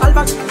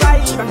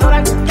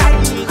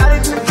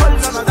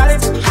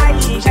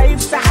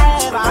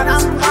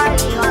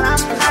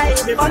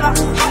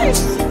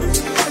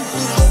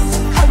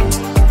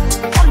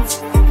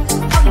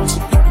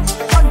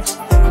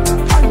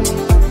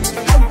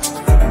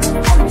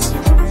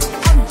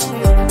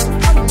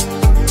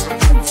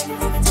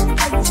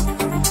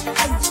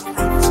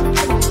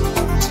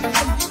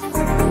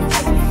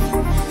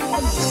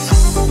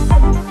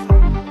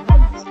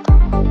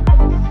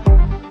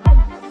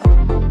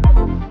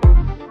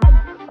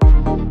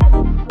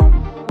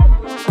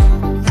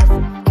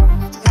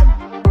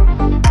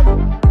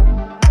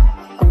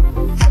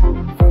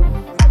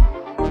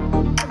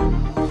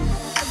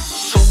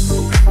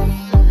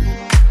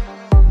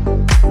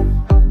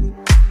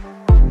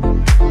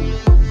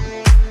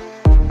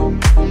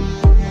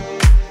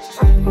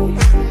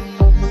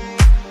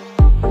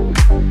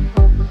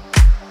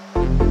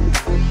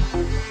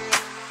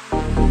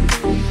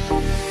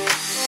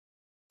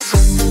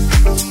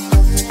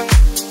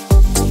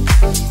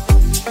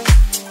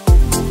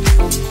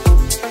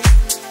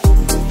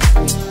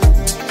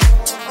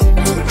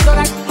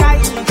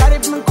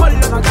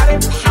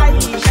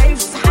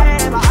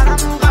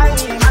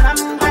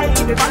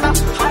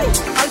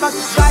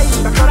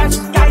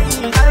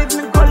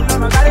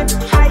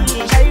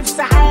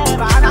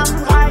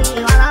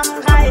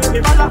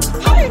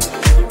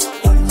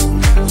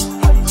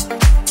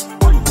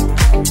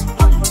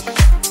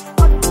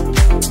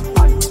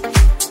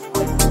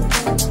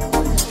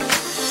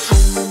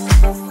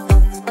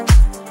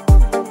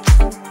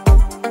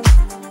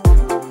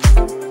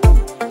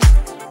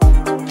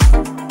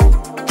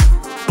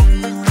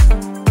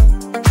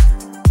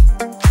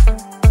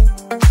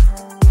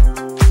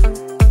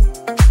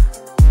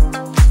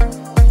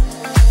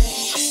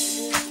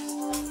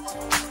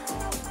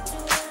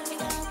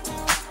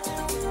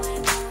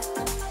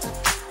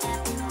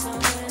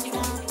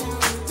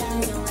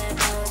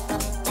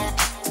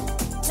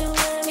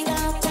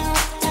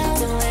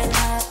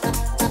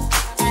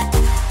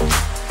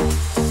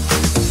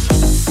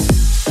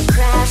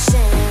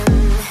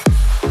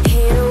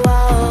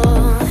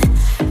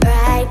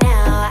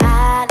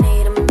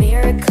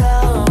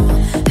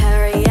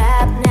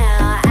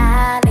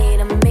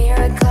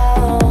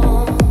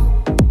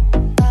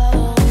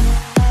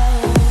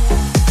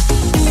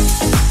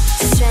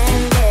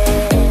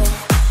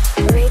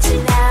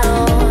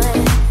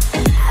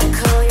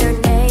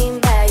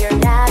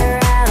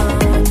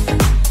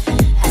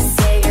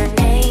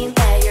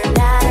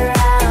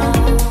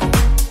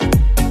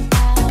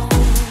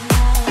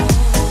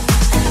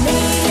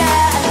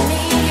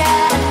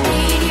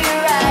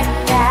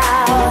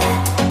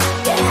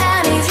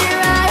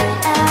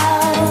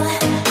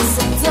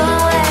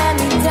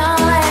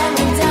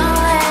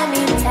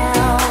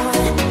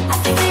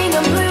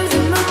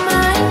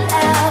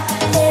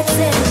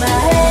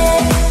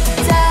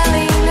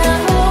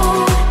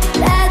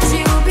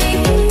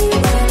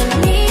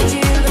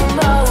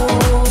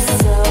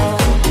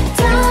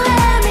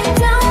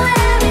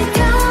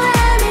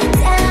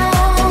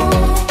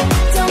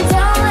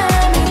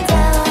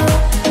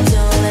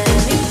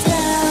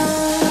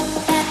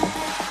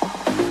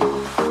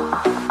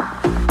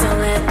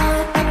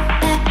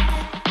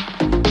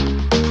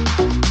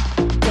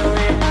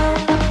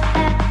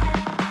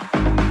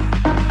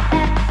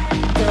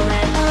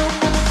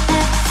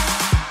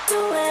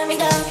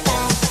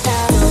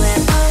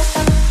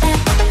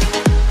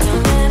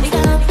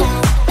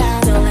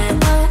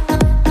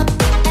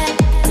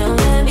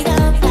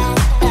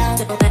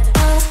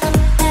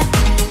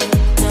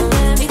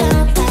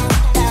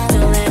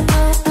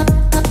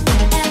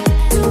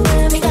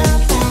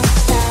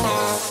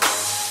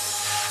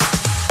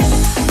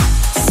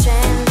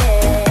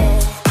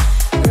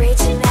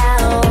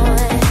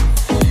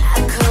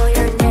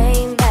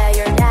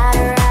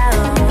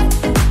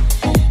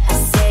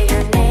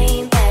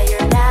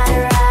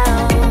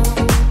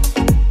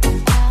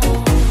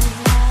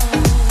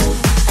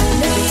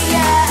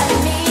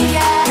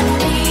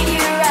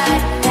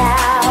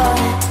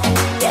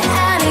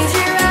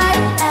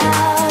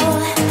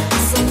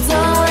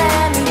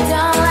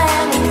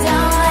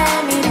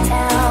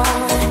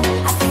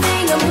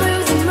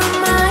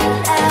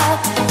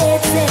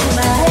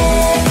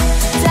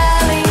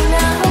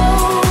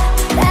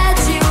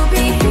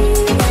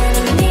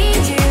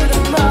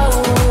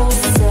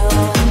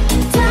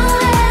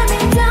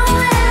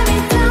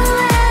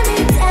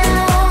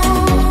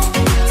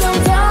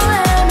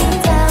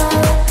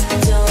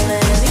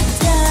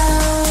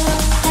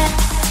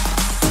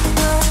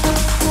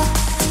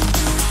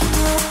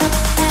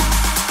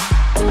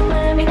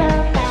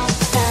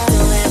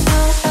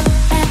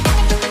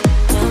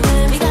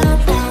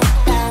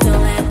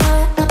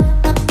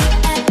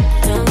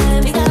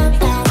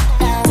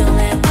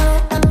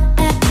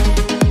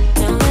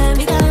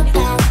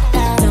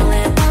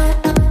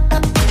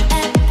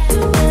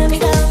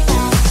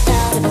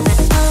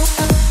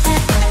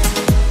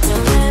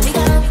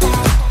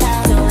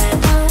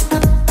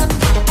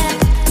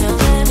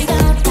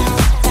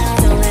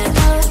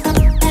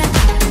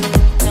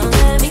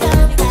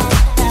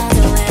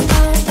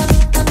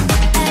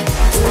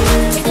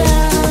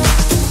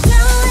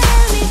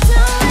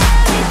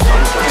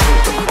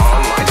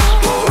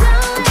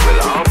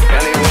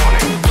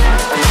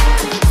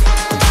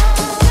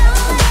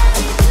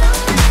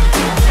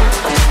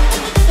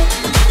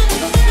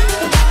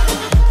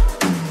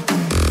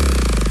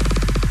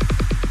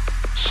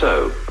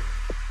So,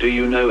 do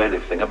you know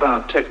anything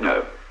about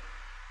techno?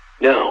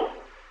 No.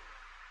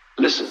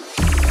 Listen.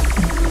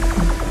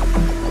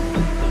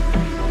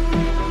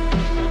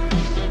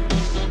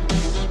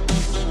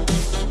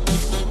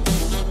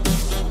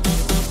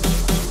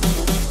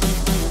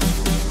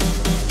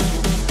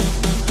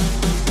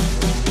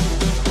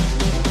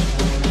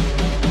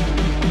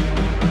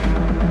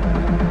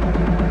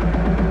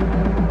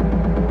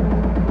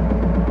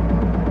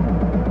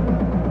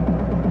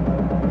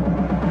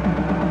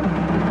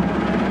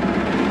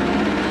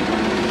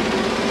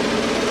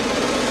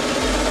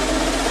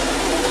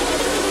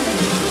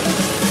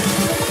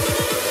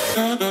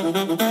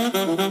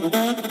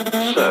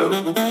 So,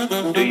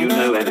 do you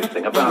know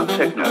anything about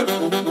techno?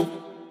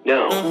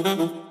 No.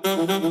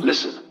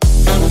 Listen.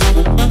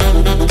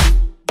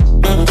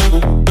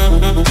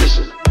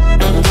 Listen.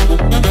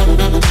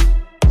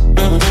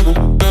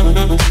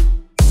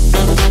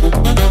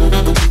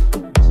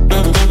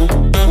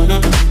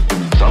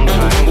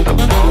 Sometimes the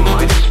bomb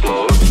might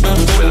explode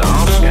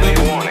without any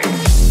warning.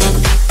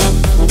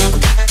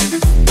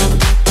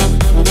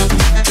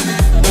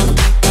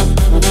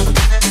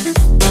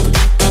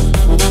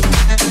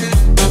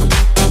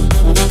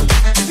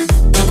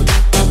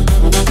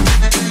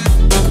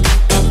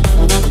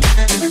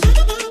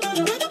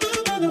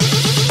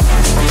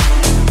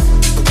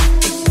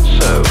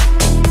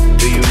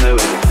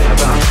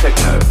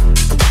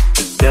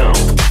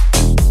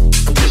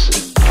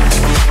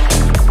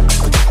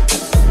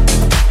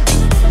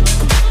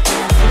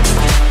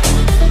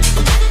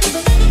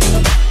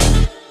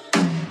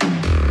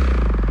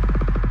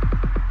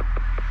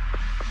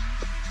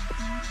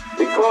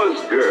 Because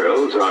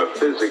girls are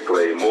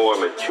physically more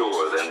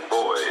mature than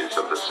boys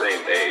of the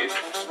same age,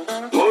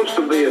 most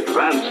of the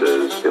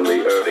advances in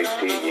the early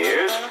teen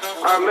years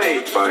are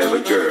made by the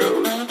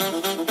girls.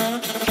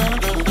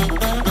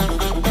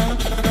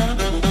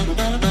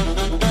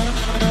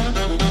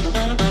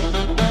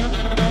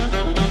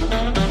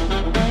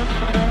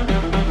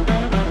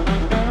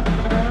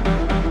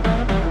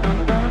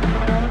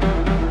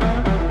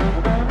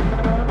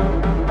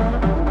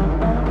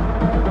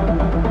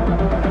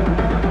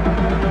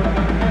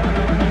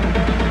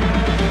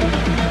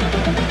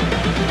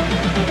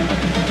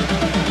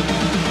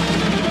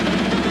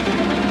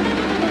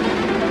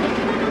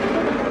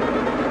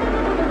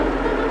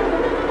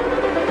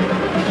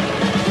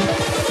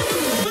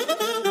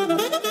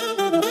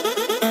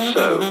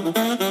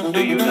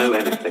 Do you know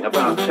anything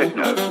about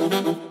techno?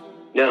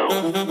 No.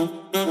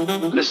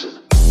 Listen.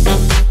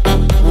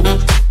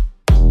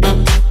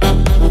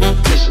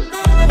 Listen.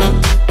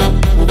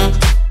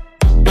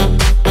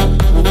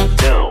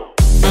 No.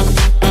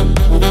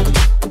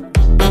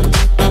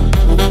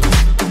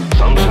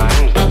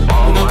 Sometimes the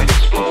bomb might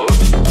explode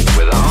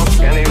without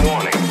any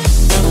warning.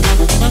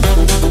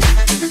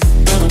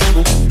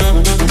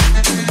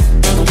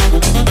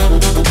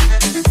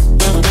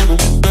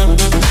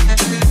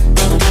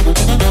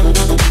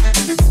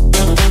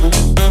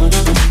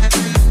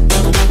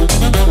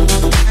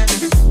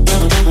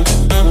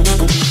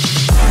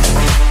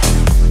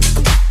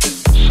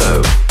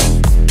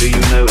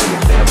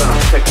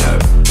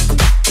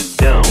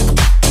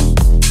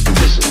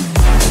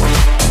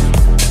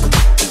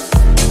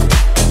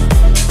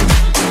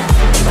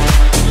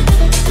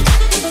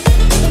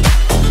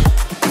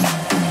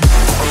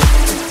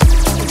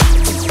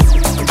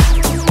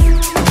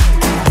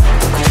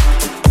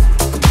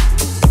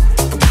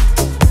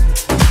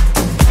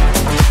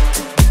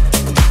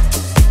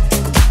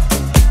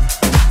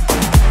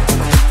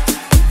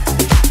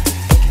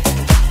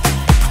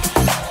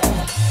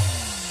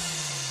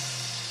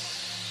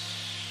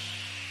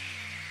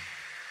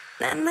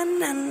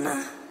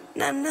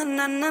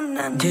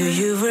 Do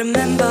you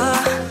remember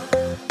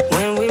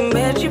when we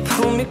met, you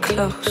pulled me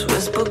close,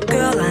 whispered,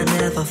 girl, I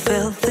never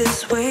felt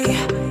this way.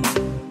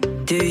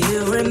 Do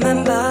you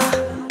remember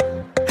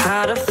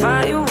how the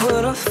fire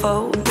would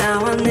unfold?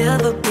 Now I'll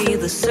never be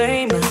the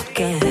same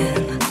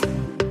again.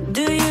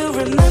 Do you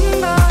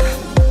remember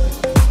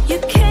you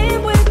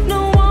came with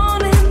no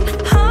warning,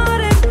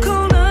 hot and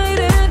cold night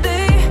and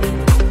day?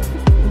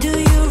 Do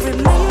you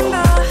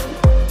remember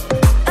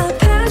a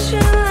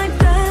passion like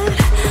that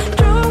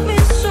drove me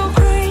so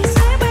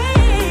crazy,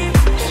 babe?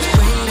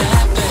 Bring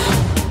that back.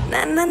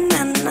 Na na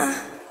na na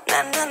na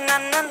na na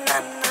na na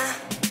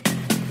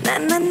na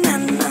na na na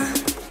na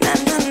na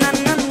na na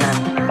na na.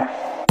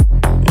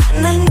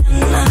 Na na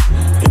na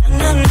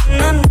na na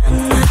na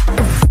na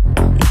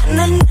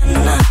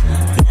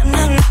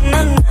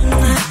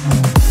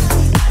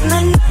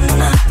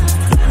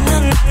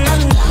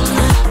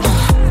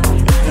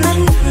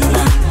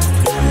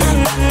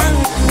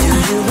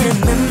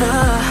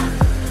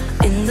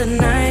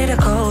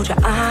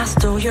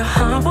your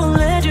heart won't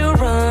let you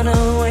run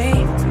away.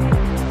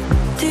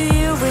 Do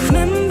you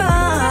remember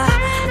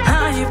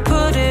how you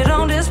put it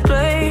on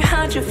display?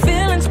 Hide your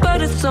feelings,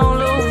 but it's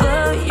all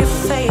over your face.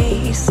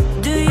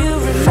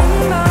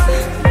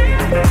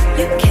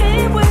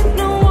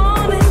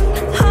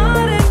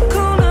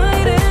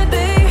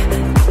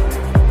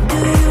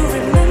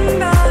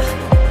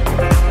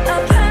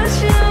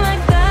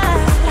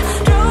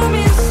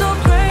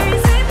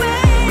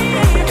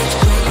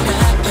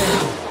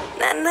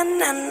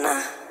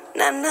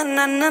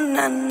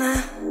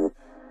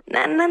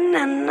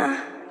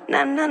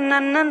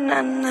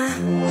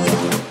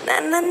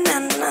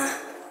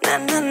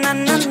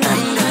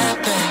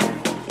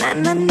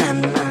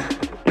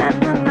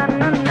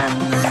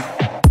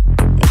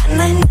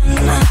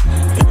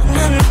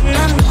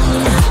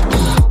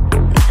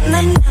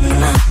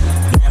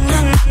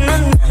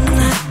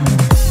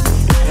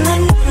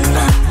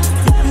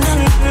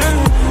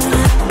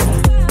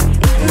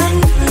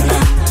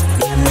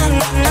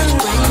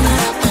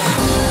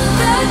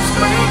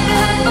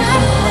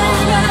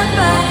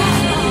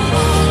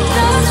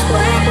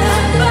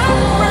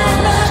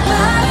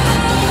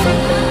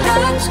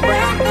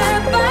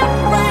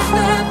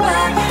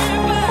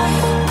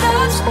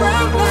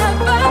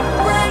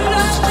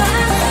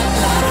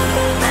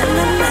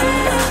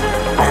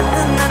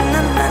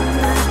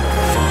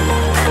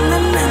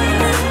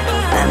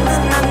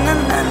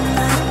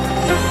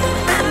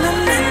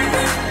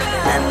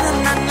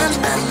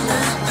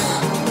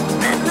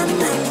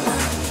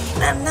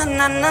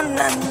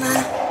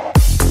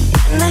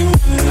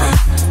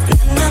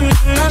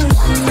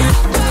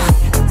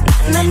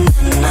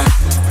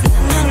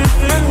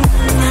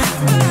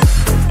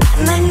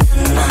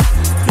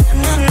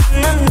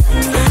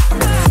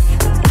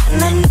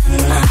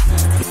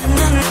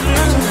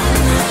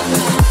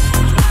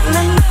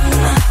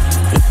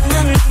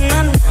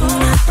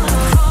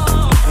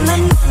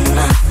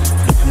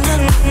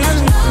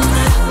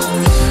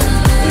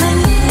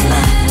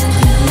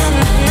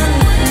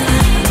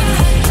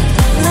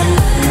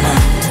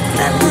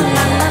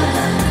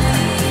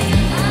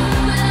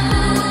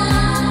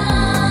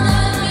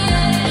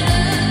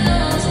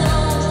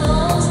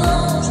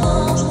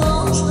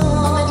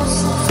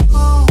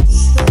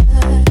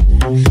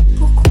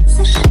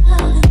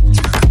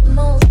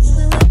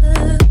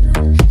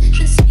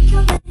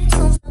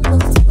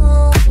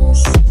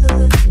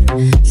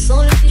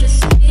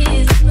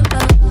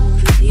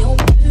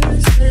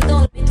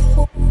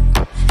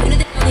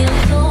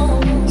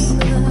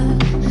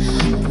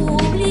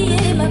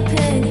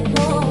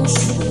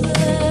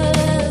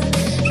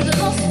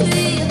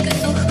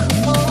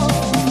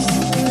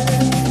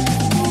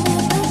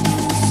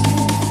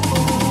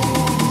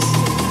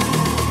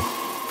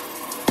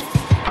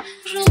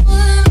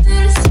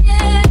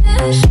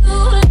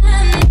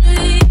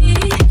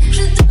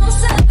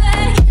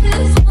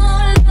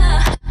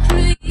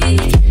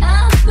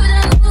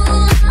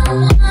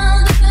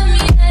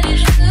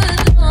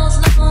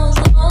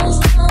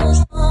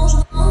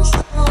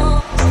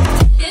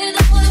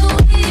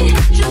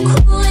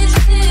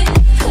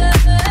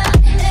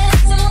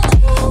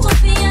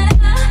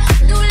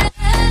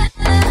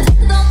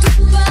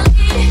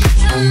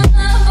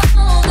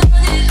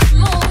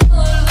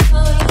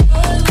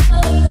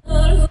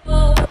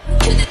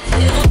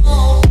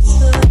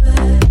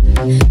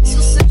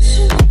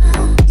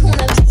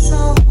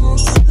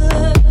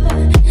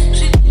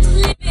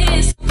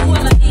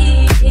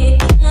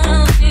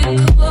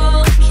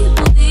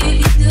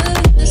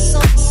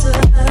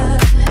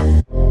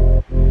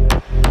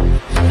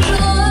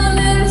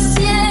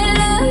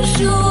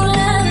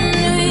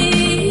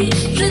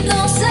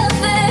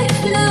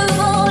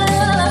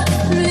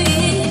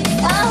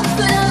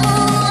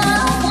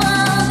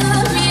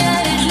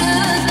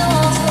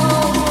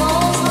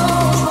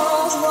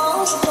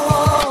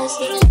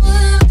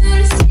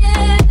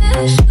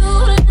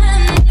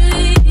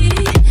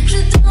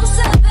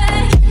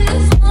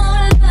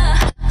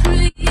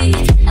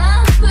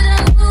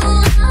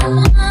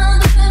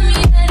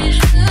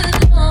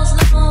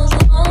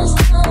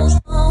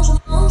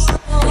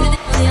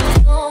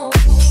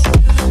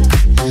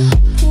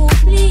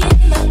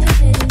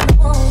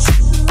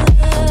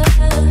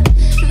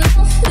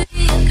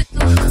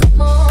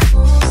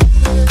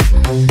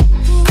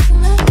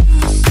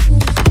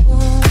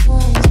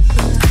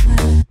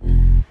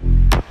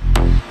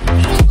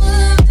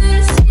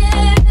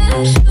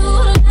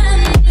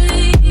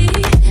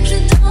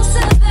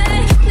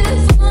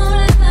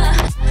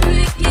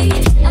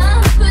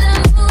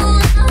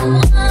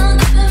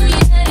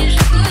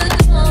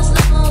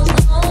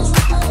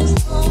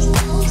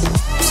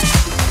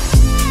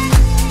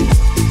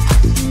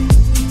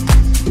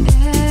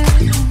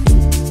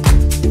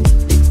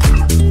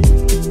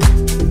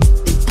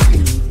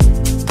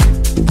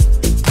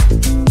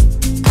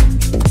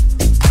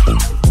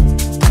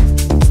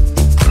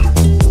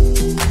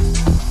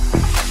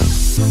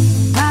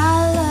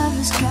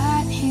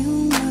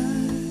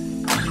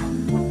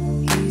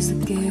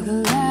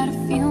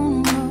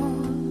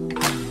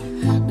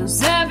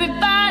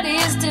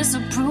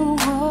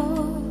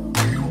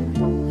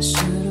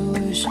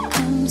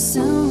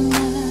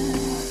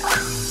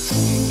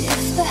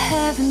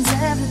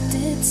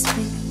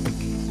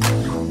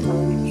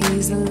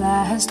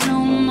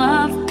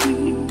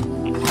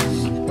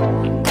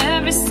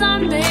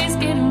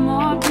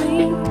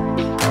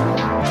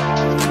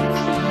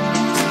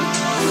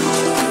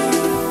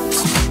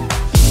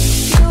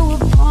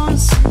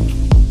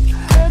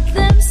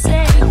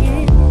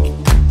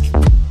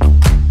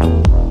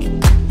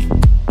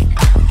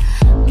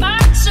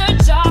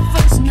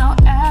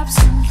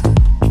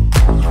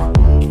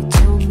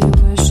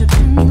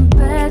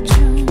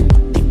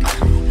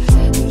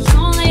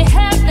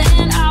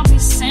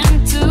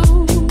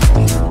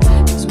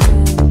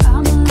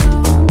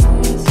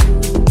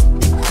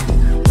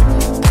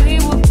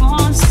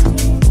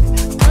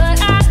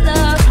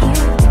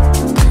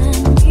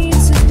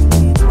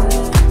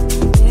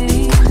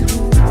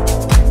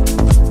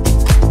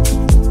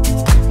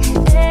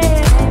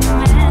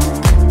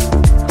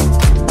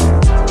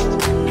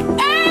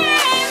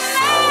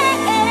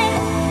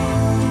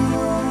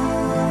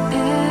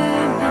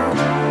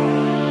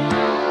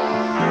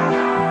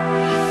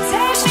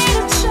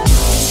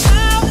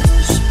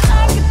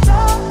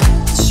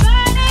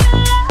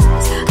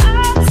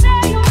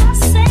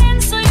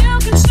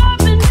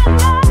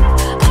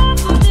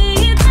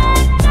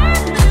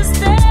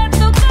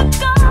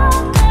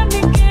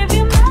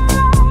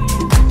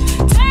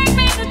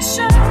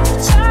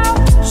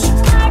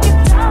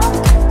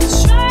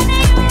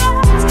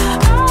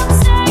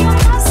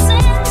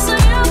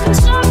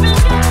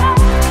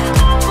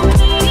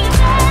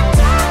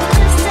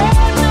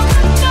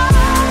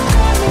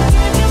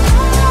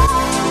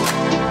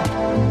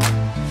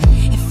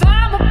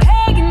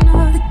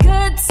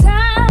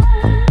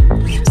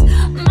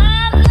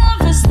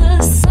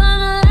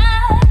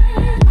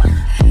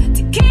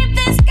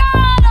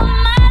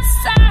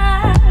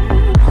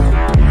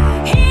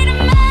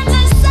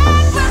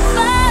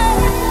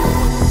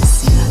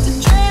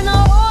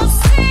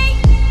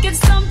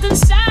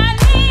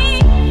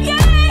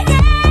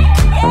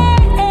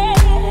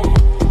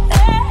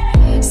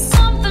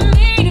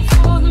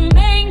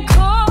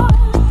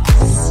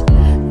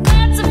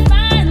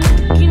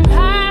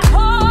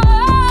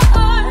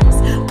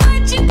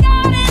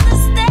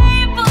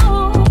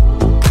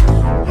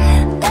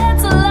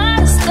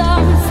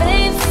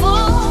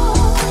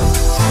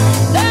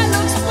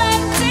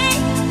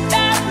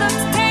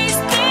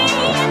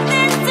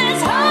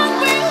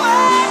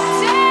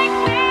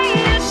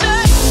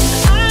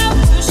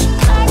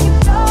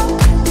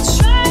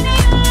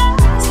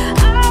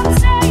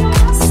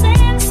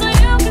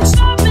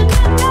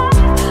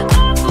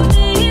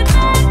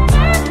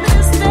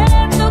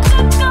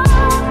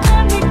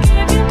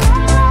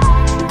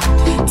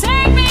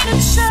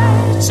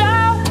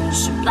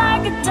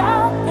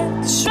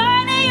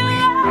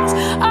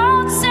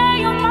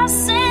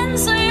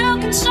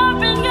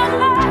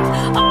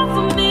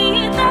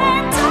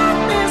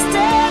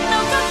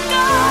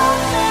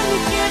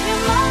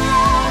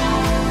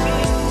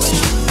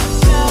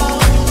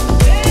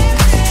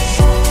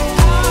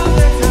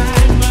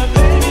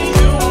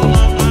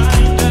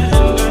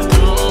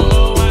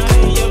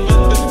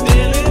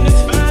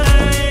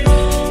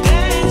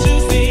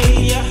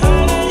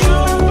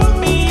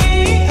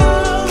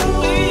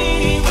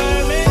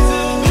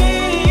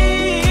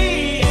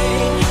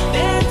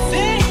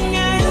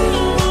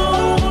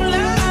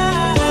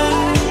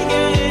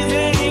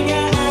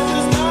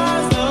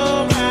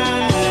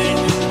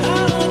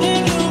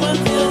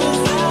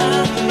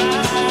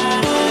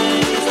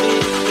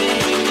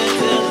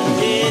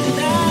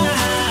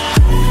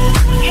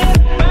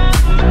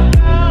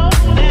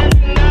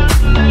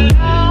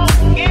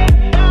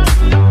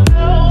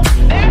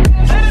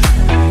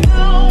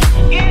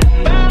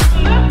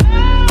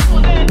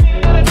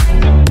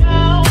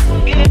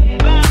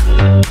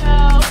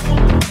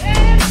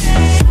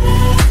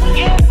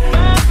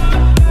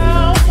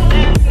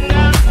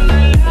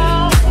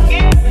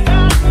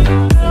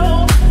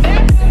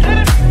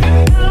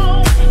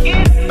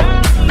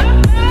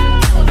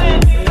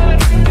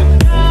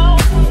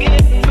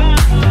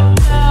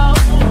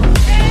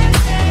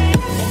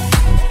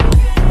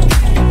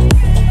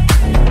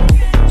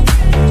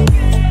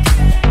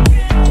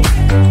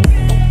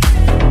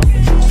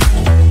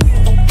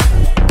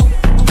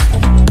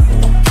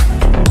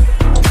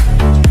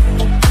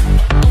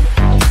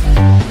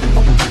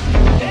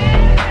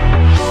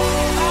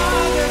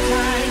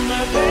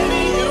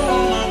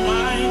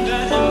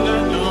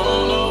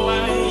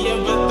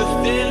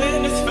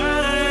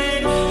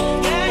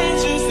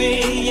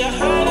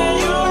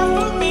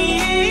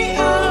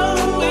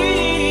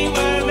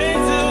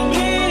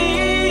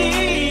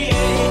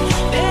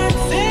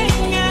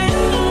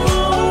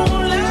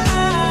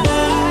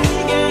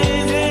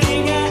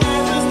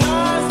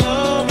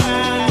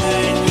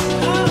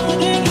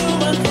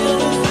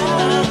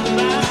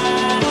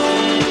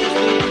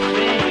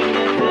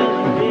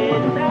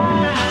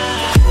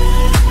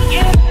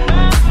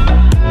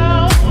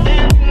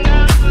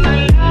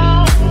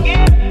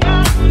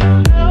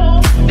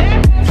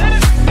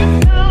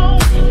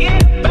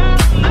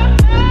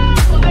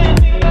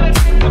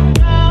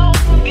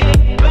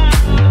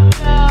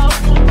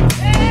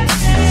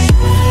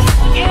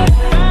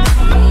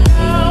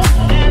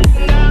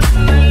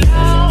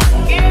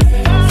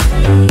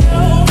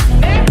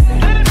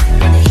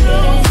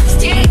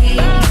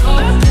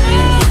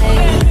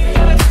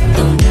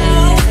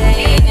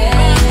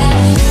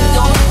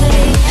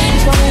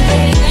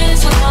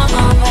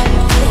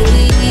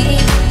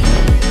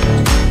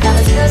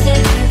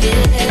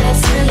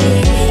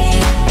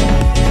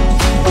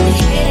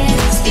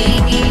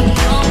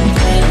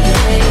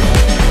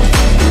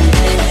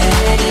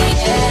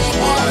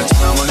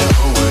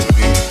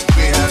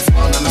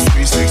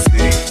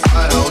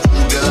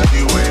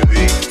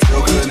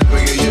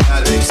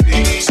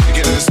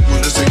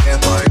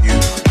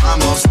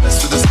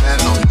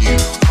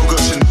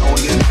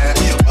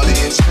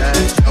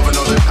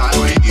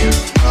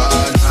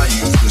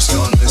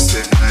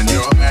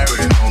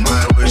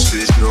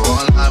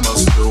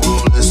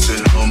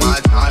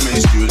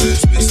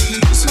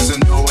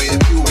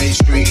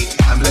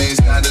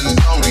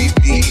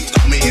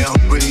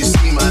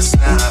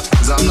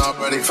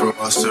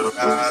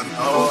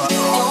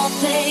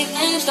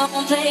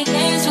 don't play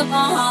games with my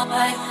heart.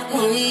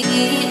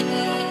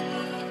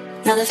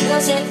 Now the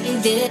feels hit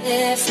me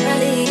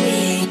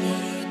differently.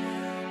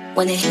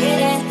 When they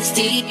hit it, it's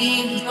deep.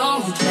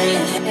 Don't play,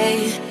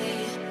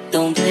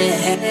 don't play, don't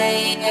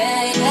play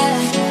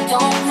games,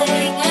 don't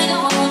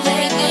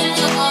play games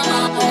with my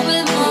heart.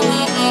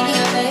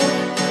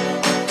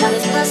 Now the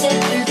feels hit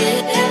me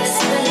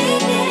differently.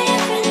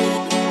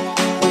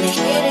 When they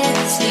hit it,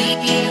 it's deep.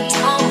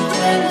 Don't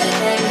play,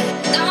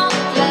 don't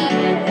play.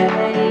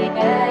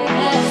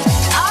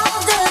 All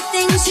the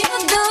things you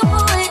do,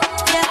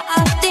 yeah,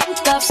 I think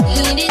I've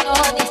seen it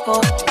all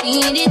before.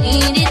 Seen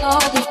it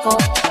all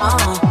before.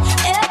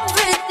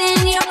 Everything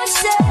you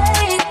say,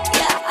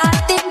 yeah, I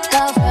think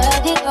I've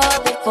heard it all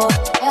before.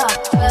 Yeah,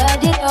 I've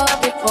heard it all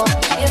before.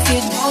 If you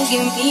don't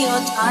give me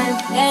your time,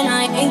 then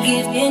I ain't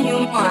giving you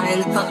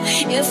mine.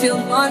 If you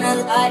wanna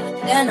lie,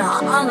 then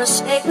I'ma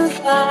say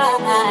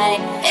goodbye.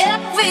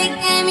 Every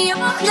game you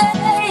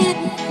play,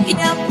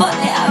 yeah,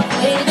 boy, I've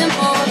played them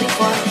all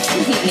before.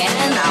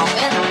 And now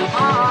when I'm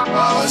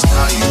on, it's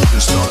now you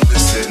just don't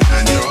listen,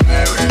 and you're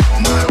airing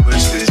all my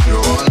wishes.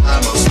 You're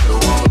online, but still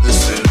won't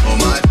listen. All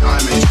my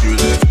time is you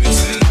live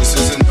missing. This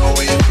isn't no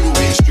way to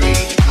Green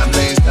Street. I'm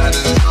playing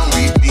status on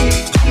repeat.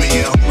 Call me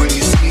out when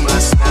you see my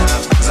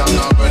snap, 'cause I'm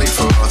not ready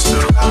for us to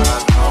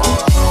ride.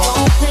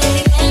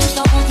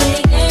 don't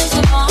play games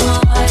with my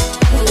heart.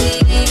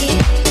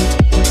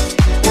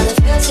 Now the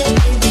feels hit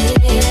me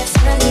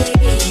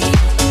differently.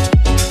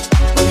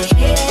 When they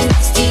hit it,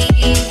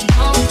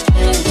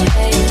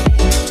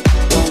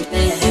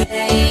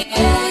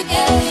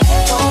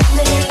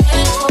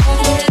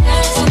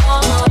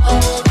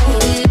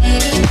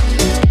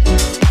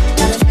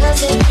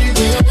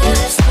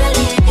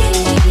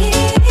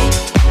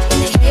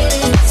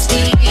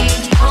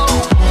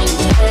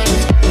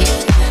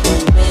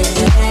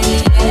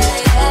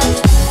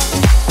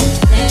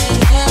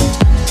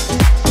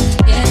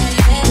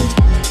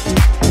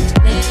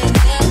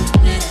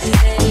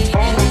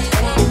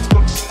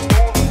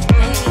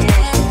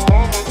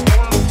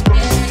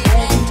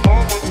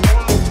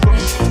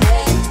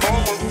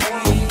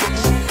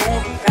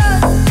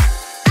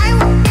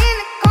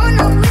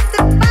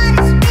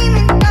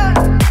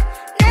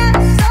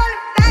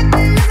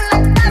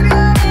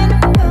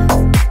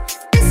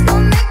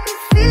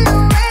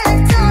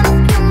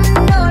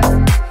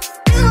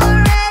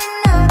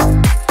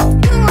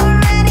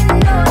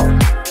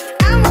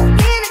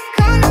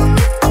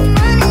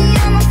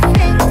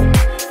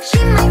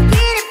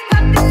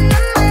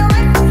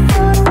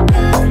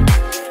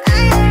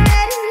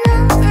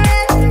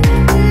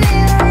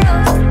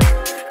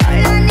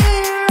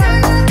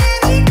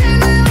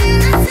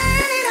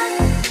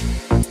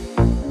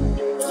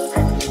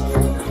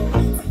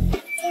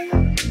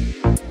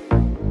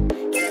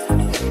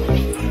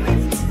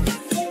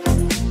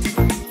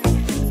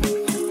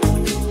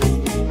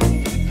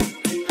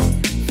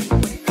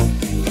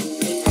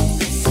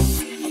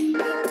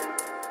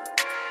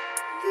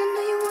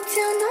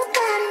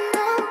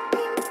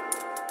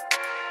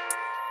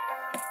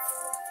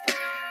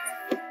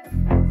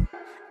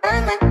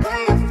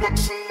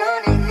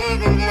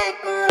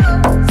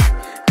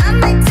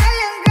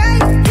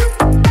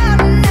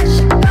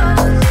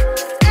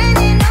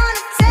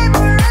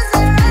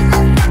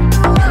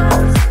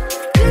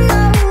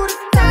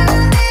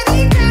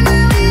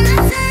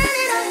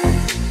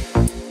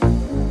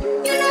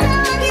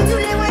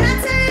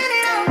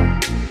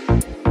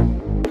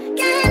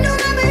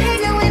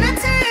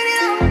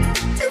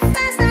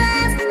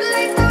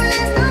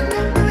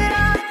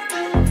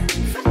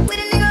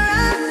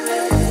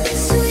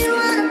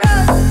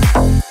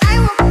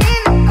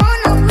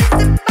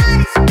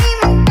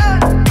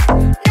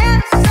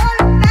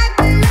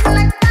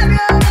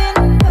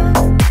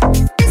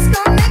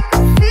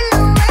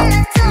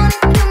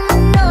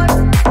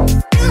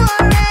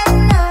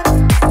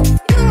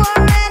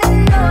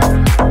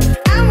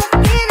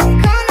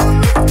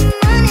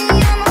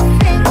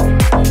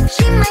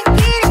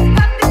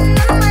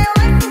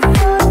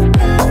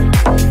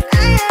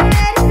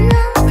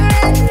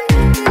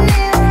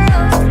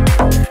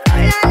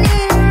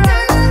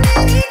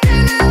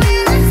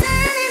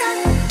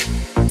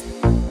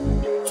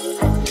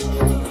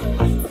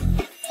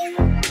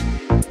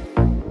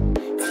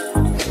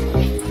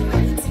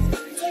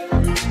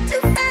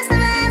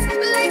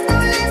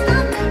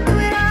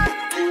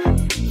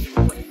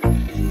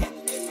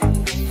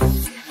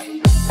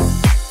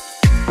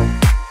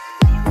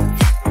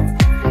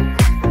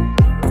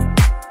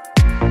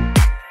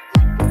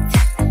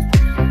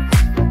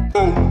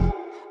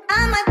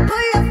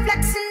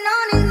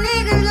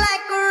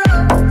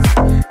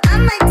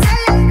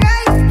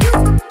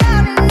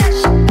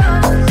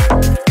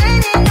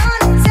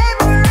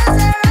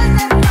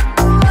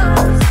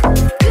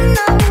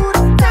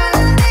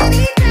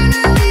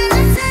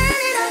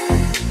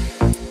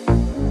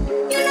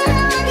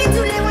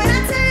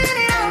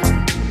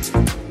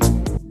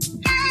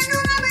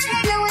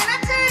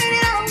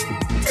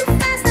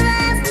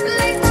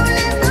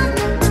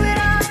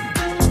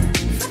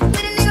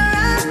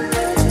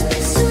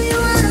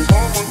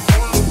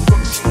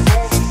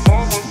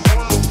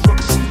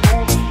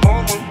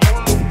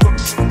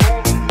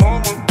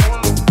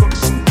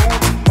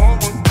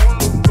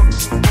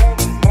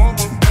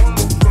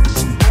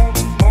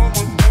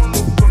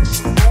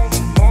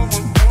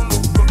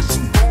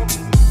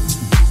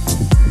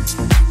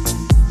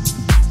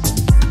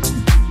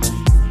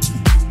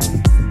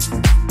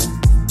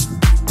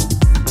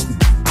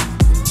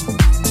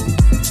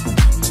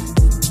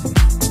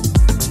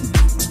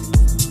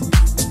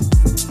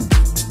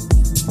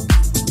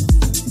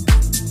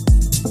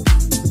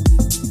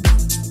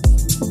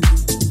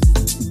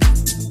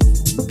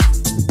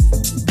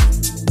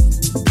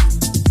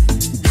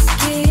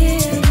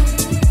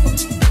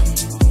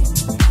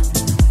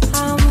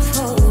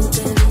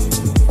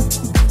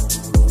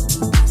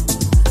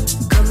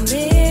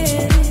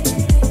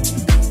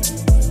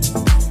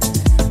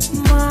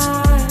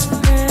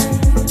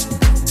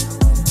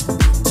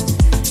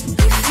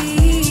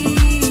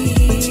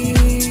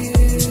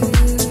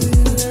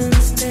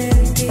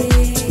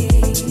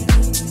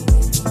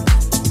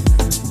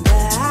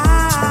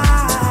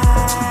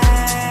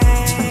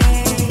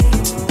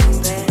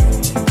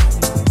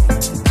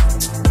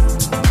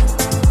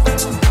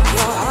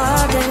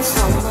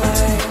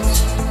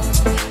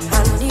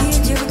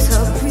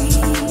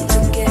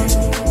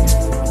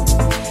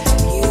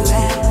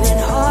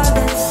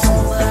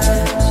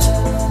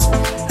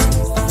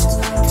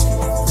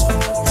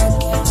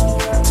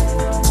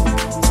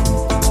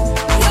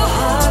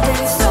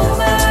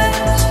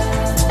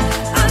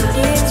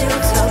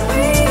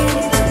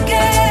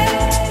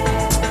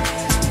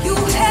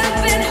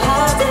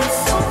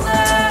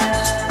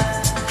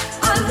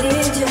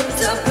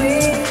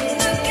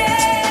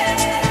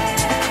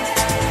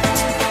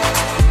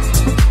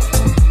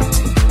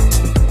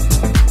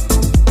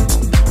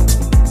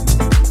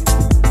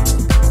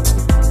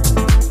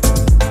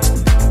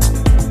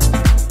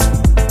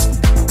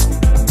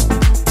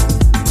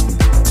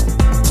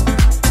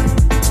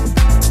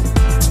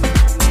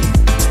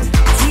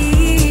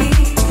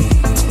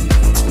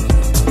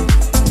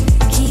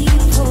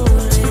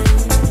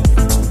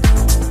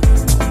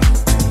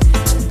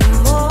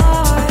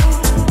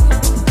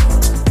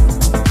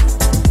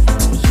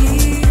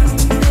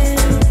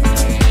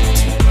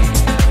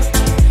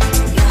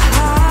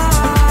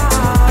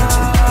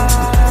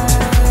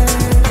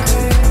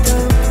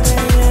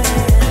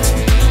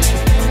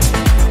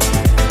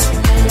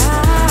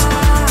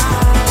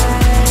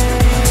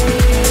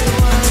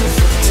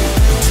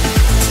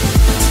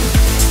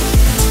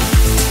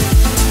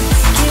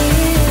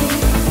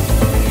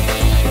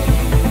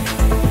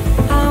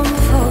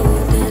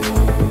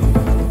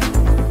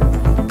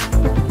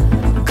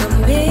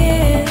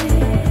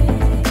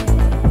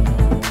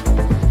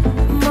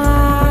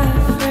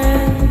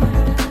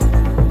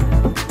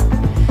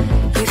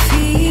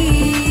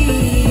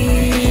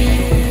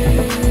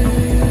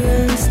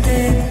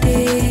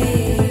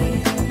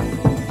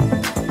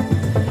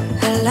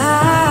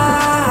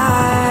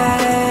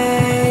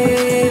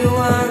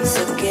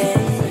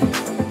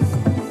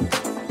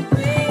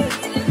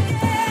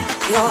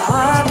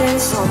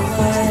 hardened so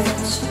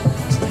much.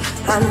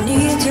 I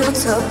need you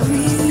to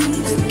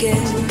breathe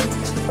again.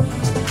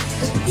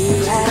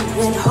 You have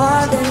been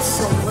hardened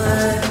so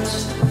much.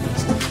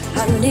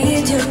 I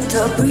need you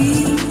to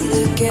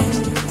breathe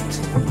again.